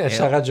 no? è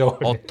C'ha ragione.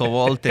 8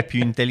 volte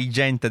più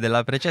intelligente della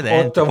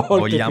precedente. 8 volte più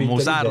Vogliamo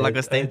usarla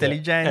questa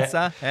intelligente.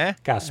 intelligenza?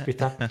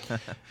 Caspita.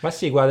 Ma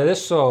sì, guarda,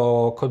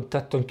 adesso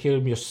contatto anch'io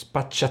il mio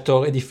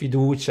spacciatore di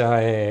fiducia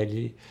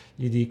e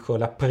gli dico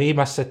la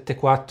prima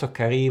 7.4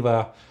 che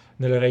arriva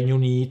nel Regno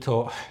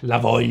Unito la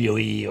voglio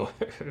io.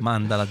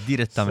 Mandala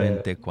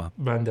direttamente qua.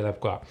 Mandala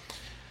qua.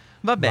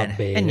 Va Va bene,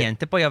 e bene.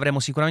 niente, poi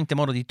avremo sicuramente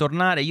modo di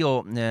tornare.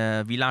 Io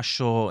vi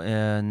lascio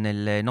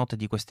nelle note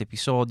di questo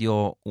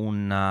episodio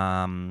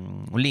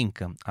un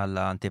link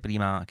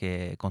all'anteprima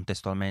che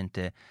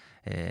contestualmente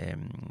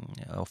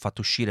ho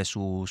fatto uscire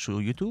su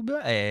YouTube,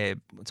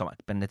 e insomma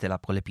prendetela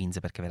con le pinze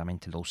perché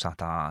veramente l'ho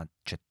usata,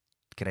 cioè,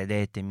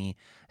 credetemi,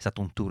 è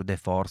stato un tour de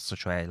force,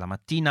 cioè la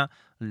mattina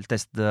il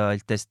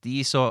test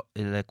ISO,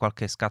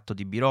 qualche scatto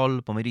di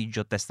B-roll,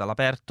 pomeriggio test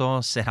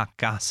all'aperto, sera a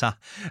casa,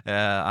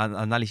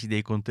 analisi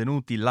dei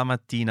contenuti, la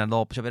mattina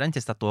dopo, cioè veramente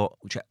è stato,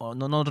 cioè,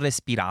 non ho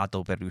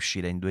respirato per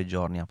riuscire in 2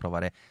 giorni a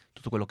provare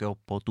tutto quello che ho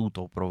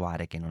potuto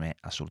provare, che non è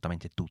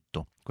assolutamente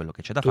tutto quello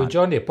che c'è da 2 fare.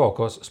 giorni è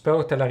poco, spero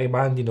che te la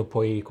rimandino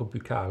poi con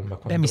più calma.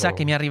 Mi sa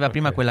che mi arriva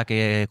prima Ok. quella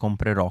che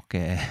comprerò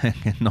che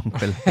non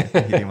quella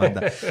che mi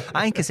rimanda.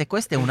 Anche se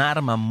questa è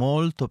un'arma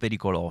molto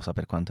pericolosa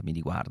per quanto mi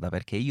riguarda,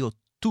 perché io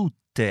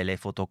tutte le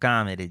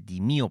fotocamere di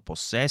mio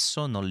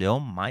possesso non le ho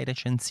mai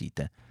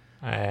recensite.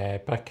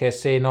 Perché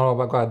se no,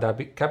 ma guarda,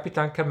 capita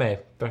anche a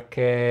me,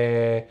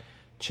 perché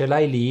ce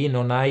l'hai lì,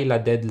 non hai la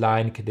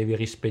deadline che devi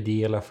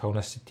rispedirla fra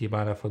una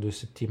settimana, fra 2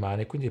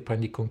 settimane, quindi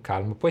prendi con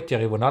calma. Poi ti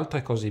arrivano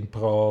altre cose in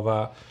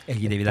prova, E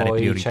gli e devi dare poi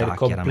c'hai priorità, il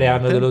compleanno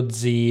chiaramente. dello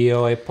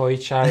zio, e poi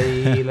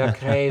c'hai la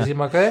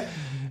cresima,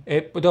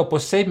 e poi dopo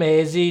 6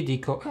 mesi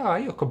dico,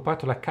 io ho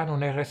comprato la Canon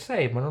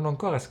R6, ma non ho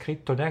ancora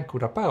scritto neanche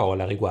una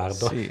parola a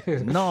riguardo. Sì.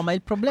 No, ma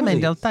il problema in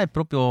Così. realtà è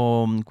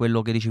proprio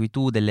quello che dicevi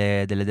tu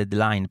delle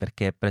deadline,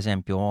 perché per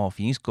esempio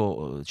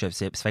finisco, cioè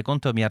se fai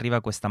conto mi arriva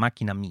questa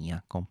macchina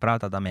mia,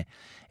 comprata da me,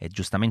 e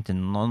giustamente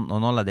non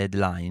ho la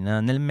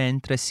deadline, nel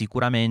mentre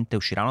sicuramente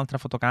uscirà un'altra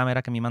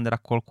fotocamera che mi manderà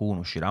qualcuno,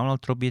 uscirà un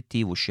altro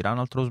obiettivo, uscirà un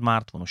altro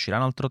smartphone, uscirà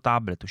un altro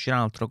tablet, uscirà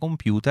un altro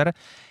computer,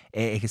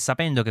 e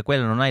sapendo che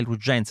quella non hai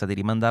l'urgenza di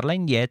rimandarla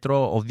indietro,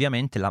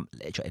 ovviamente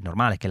cioè, è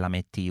normale che la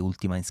metti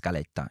ultima in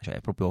scaletta, cioè è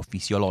proprio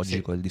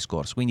fisiologico Sì. il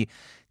discorso, quindi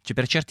cioè,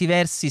 per certi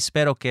versi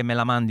spero che me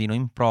la mandino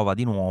in prova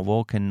di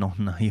nuovo, che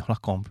non io la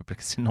compro,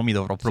 perché se no mi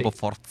dovrò proprio Sì.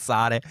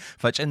 forzare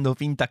facendo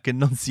finta che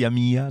non sia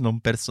mia, non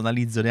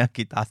personalizzo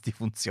neanche i tasti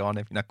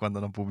funzione fino a quando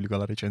non pubblico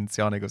la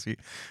recensione, così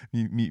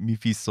mi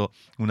fisso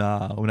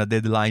una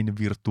deadline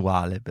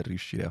virtuale per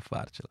riuscire a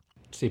farcela.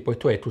 Sì, poi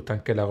tu hai tutta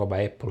anche la roba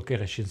Apple che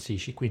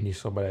recensisci, quindi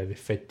insomma in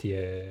effetti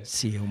è...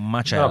 Sì, un No,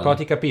 macello. però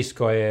ti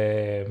capisco,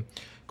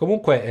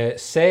 Comunque,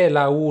 se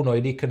la 1 è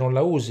lì che non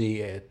la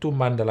usi, tu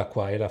mandala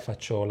qua e la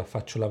faccio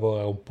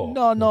lavorare un po'.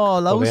 No,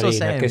 la uso Poverina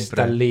sempre. che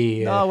sta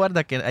lì. No,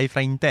 guarda che hai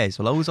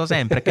frainteso, la uso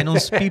sempre, che non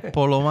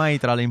spippolo mai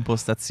tra le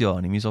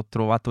impostazioni. Mi sono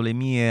trovato le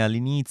mie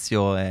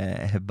all'inizio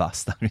e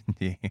basta,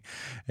 quindi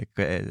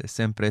è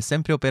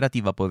sempre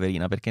operativa,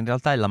 poverina, perché in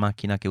realtà è la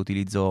macchina che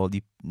utilizzo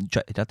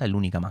cioè in realtà è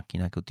l'unica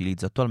macchina che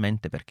utilizzo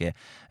attualmente, perché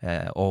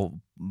ho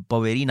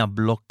poverina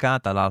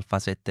bloccata l'Alpha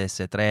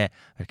 7S3,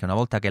 perché una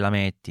volta che la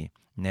metti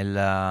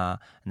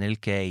nel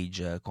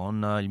cage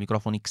con il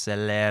microfono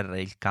XLR,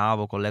 il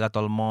cavo collegato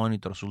al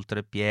monitor sul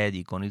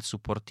treppiedi con il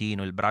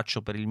supportino, il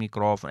braccio per il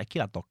microfono, e chi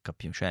la tocca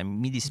più? Cioè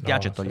mi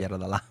dispiace toglierla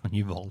da là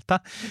ogni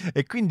volta,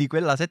 e quindi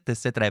quella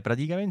 7S3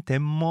 praticamente è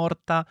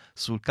morta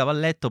sul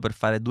cavalletto per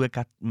fare due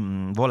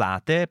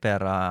volate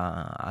per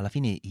alla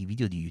fine i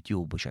video di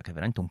YouTube, cioè che è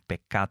veramente un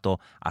peccato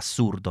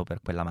assurdo per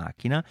quella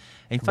macchina.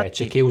 E infatti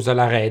c'è chi usa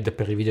la Red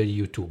per i video di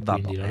YouTube,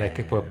 quindi non è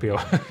che proprio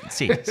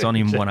sì, sono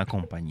in buona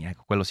compagnia,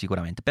 ecco, quello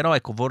sicuramente. Però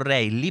ecco,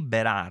 vorrei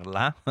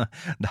liberarla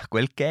da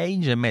quel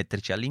cage e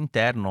metterci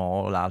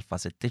all'interno l'Alpha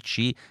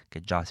 7C,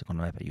 che già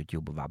secondo me per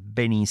YouTube va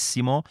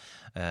benissimo,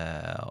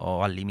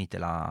 o al limite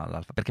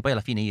l'Alpha, perché poi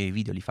alla fine io i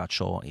video li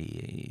faccio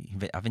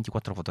a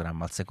 24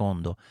 fotogrammi al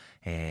secondo,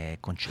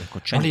 con 100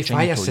 non li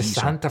fai a ISO.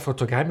 60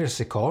 fotogrammi al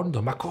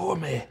secondo? Ma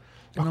come?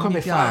 Ma Non come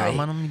mi piace, fai?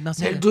 ma non mi- ma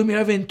se- Nel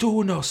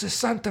 2021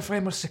 60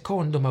 frame al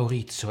secondo,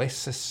 Maurizio, è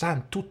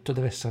 60, tutto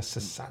deve essere a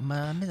 60.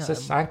 Ma a me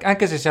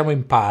Anche se siamo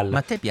in palla. Ma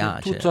a te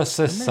piace? Tutto a A me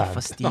dà 60.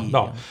 fastidio.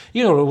 No,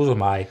 io non lo uso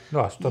mai.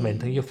 No,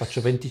 assolutamente, io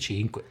faccio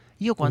 25.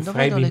 Io quando un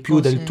frame vedo in le più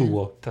cose... del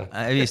tuo.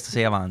 Hai visto,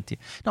 sei avanti.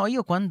 No,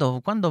 io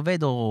quando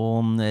vedo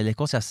le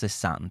cose a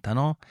 60,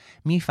 no?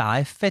 Mi fa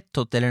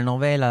effetto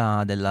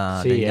telenovela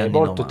Sì, degli è anni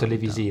molto 90.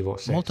 televisivo.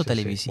 Sì, Molto sì,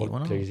 televisivo, molto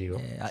no? televisivo,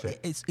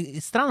 È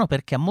strano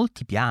perché a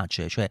molti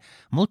piace, cioè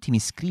molti mi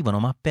scrivono,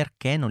 ma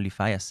perché non li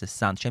fai a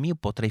 60? Cioè io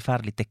potrei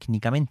farli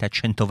tecnicamente a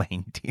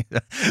 120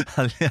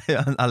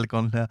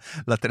 con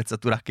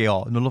l'attrezzatura che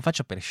ho. Non lo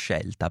faccio per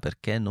scelta,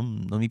 perché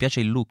non mi piace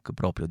il look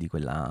proprio di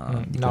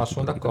quella... di No, quel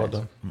sono tipo di d'accordo.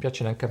 prezzo. Mi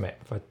piace neanche a me.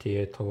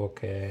 Infatti trovo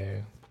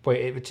che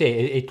poi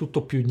cioè, è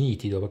tutto più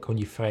nitido perché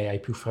ogni frame hai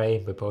più frame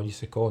per ogni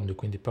secondo,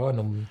 quindi però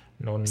non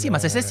Sì, ma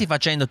se stessi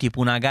facendo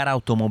tipo una gara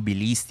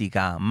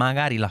automobilistica,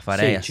 magari la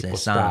farei sì, a ci può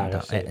 60.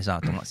 stare, sì.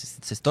 Esatto, ma se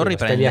sto Sì, ma stai lì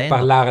riprendendo a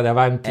parlare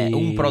davanti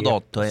un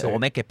prodotto, sì. o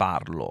me che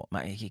parlo,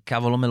 ma che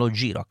cavolo me lo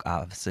giro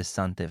a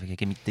 60?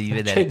 Perché mi devi Cioè,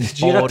 vedere i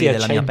girati pori a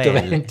della mia pelle.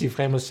 120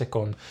 frame al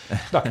secondo.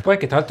 No, che poi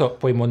che tra l'altro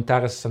puoi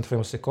montare a 60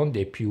 frame al secondo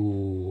è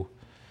più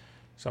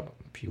insomma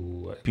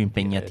più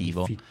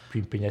impegnativo. Più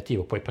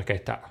impegnativo. Poi per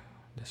carità,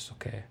 adesso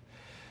che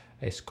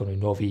escono i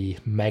nuovi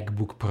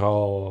MacBook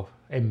Pro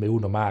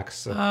M1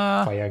 Max,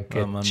 fai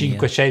anche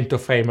 500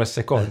 frame al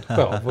secondo,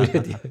 però voglio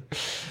dire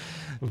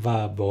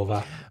va.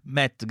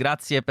 Matt,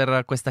 grazie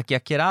per questa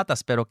chiacchierata,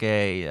 spero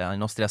che ai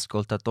nostri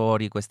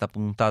ascoltatori questa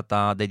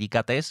puntata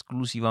dedicata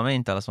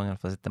esclusivamente alla Sony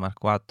Alpha 7 Mark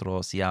IV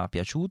sia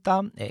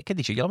piaciuta. E che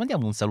dici, glielo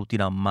mandiamo un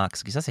salutino a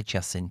Max, chissà se ci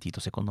ha sentito,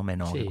 secondo me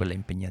no, sì. Che quello è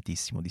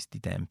impegnatissimo di sti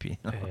tempi.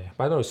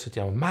 Ma noi lo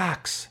sentiamo,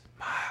 Max,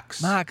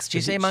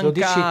 ci sei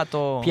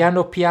mancato.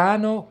 Piano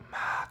piano,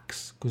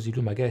 Max, così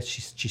lui magari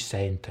ci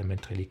sente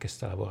mentre è lì che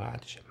sta lavorando,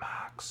 dice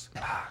Max,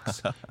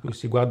 lui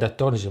si guarda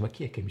attorno e dice ma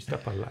chi è che mi sta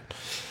parlando?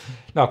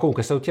 No,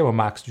 comunque salutiamo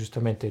Max,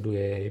 giustamente lui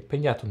è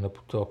impegnato, non ha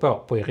potuto,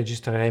 però poi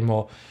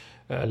registreremo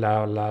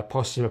la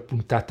prossima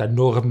puntata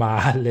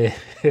normale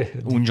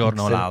un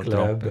giorno o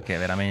l'altro Club, perché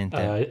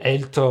veramente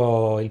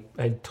entro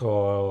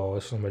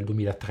insomma il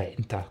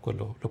 2030,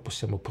 quello lo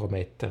possiamo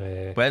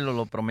promettere, quello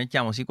lo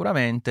promettiamo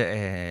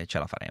sicuramente e ce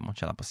la faremo,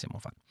 ce la possiamo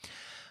fare.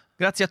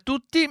 Grazie a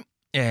tutti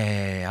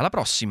e alla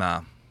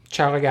prossima.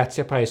 Ciao ragazzi,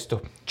 a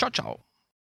presto. Ciao.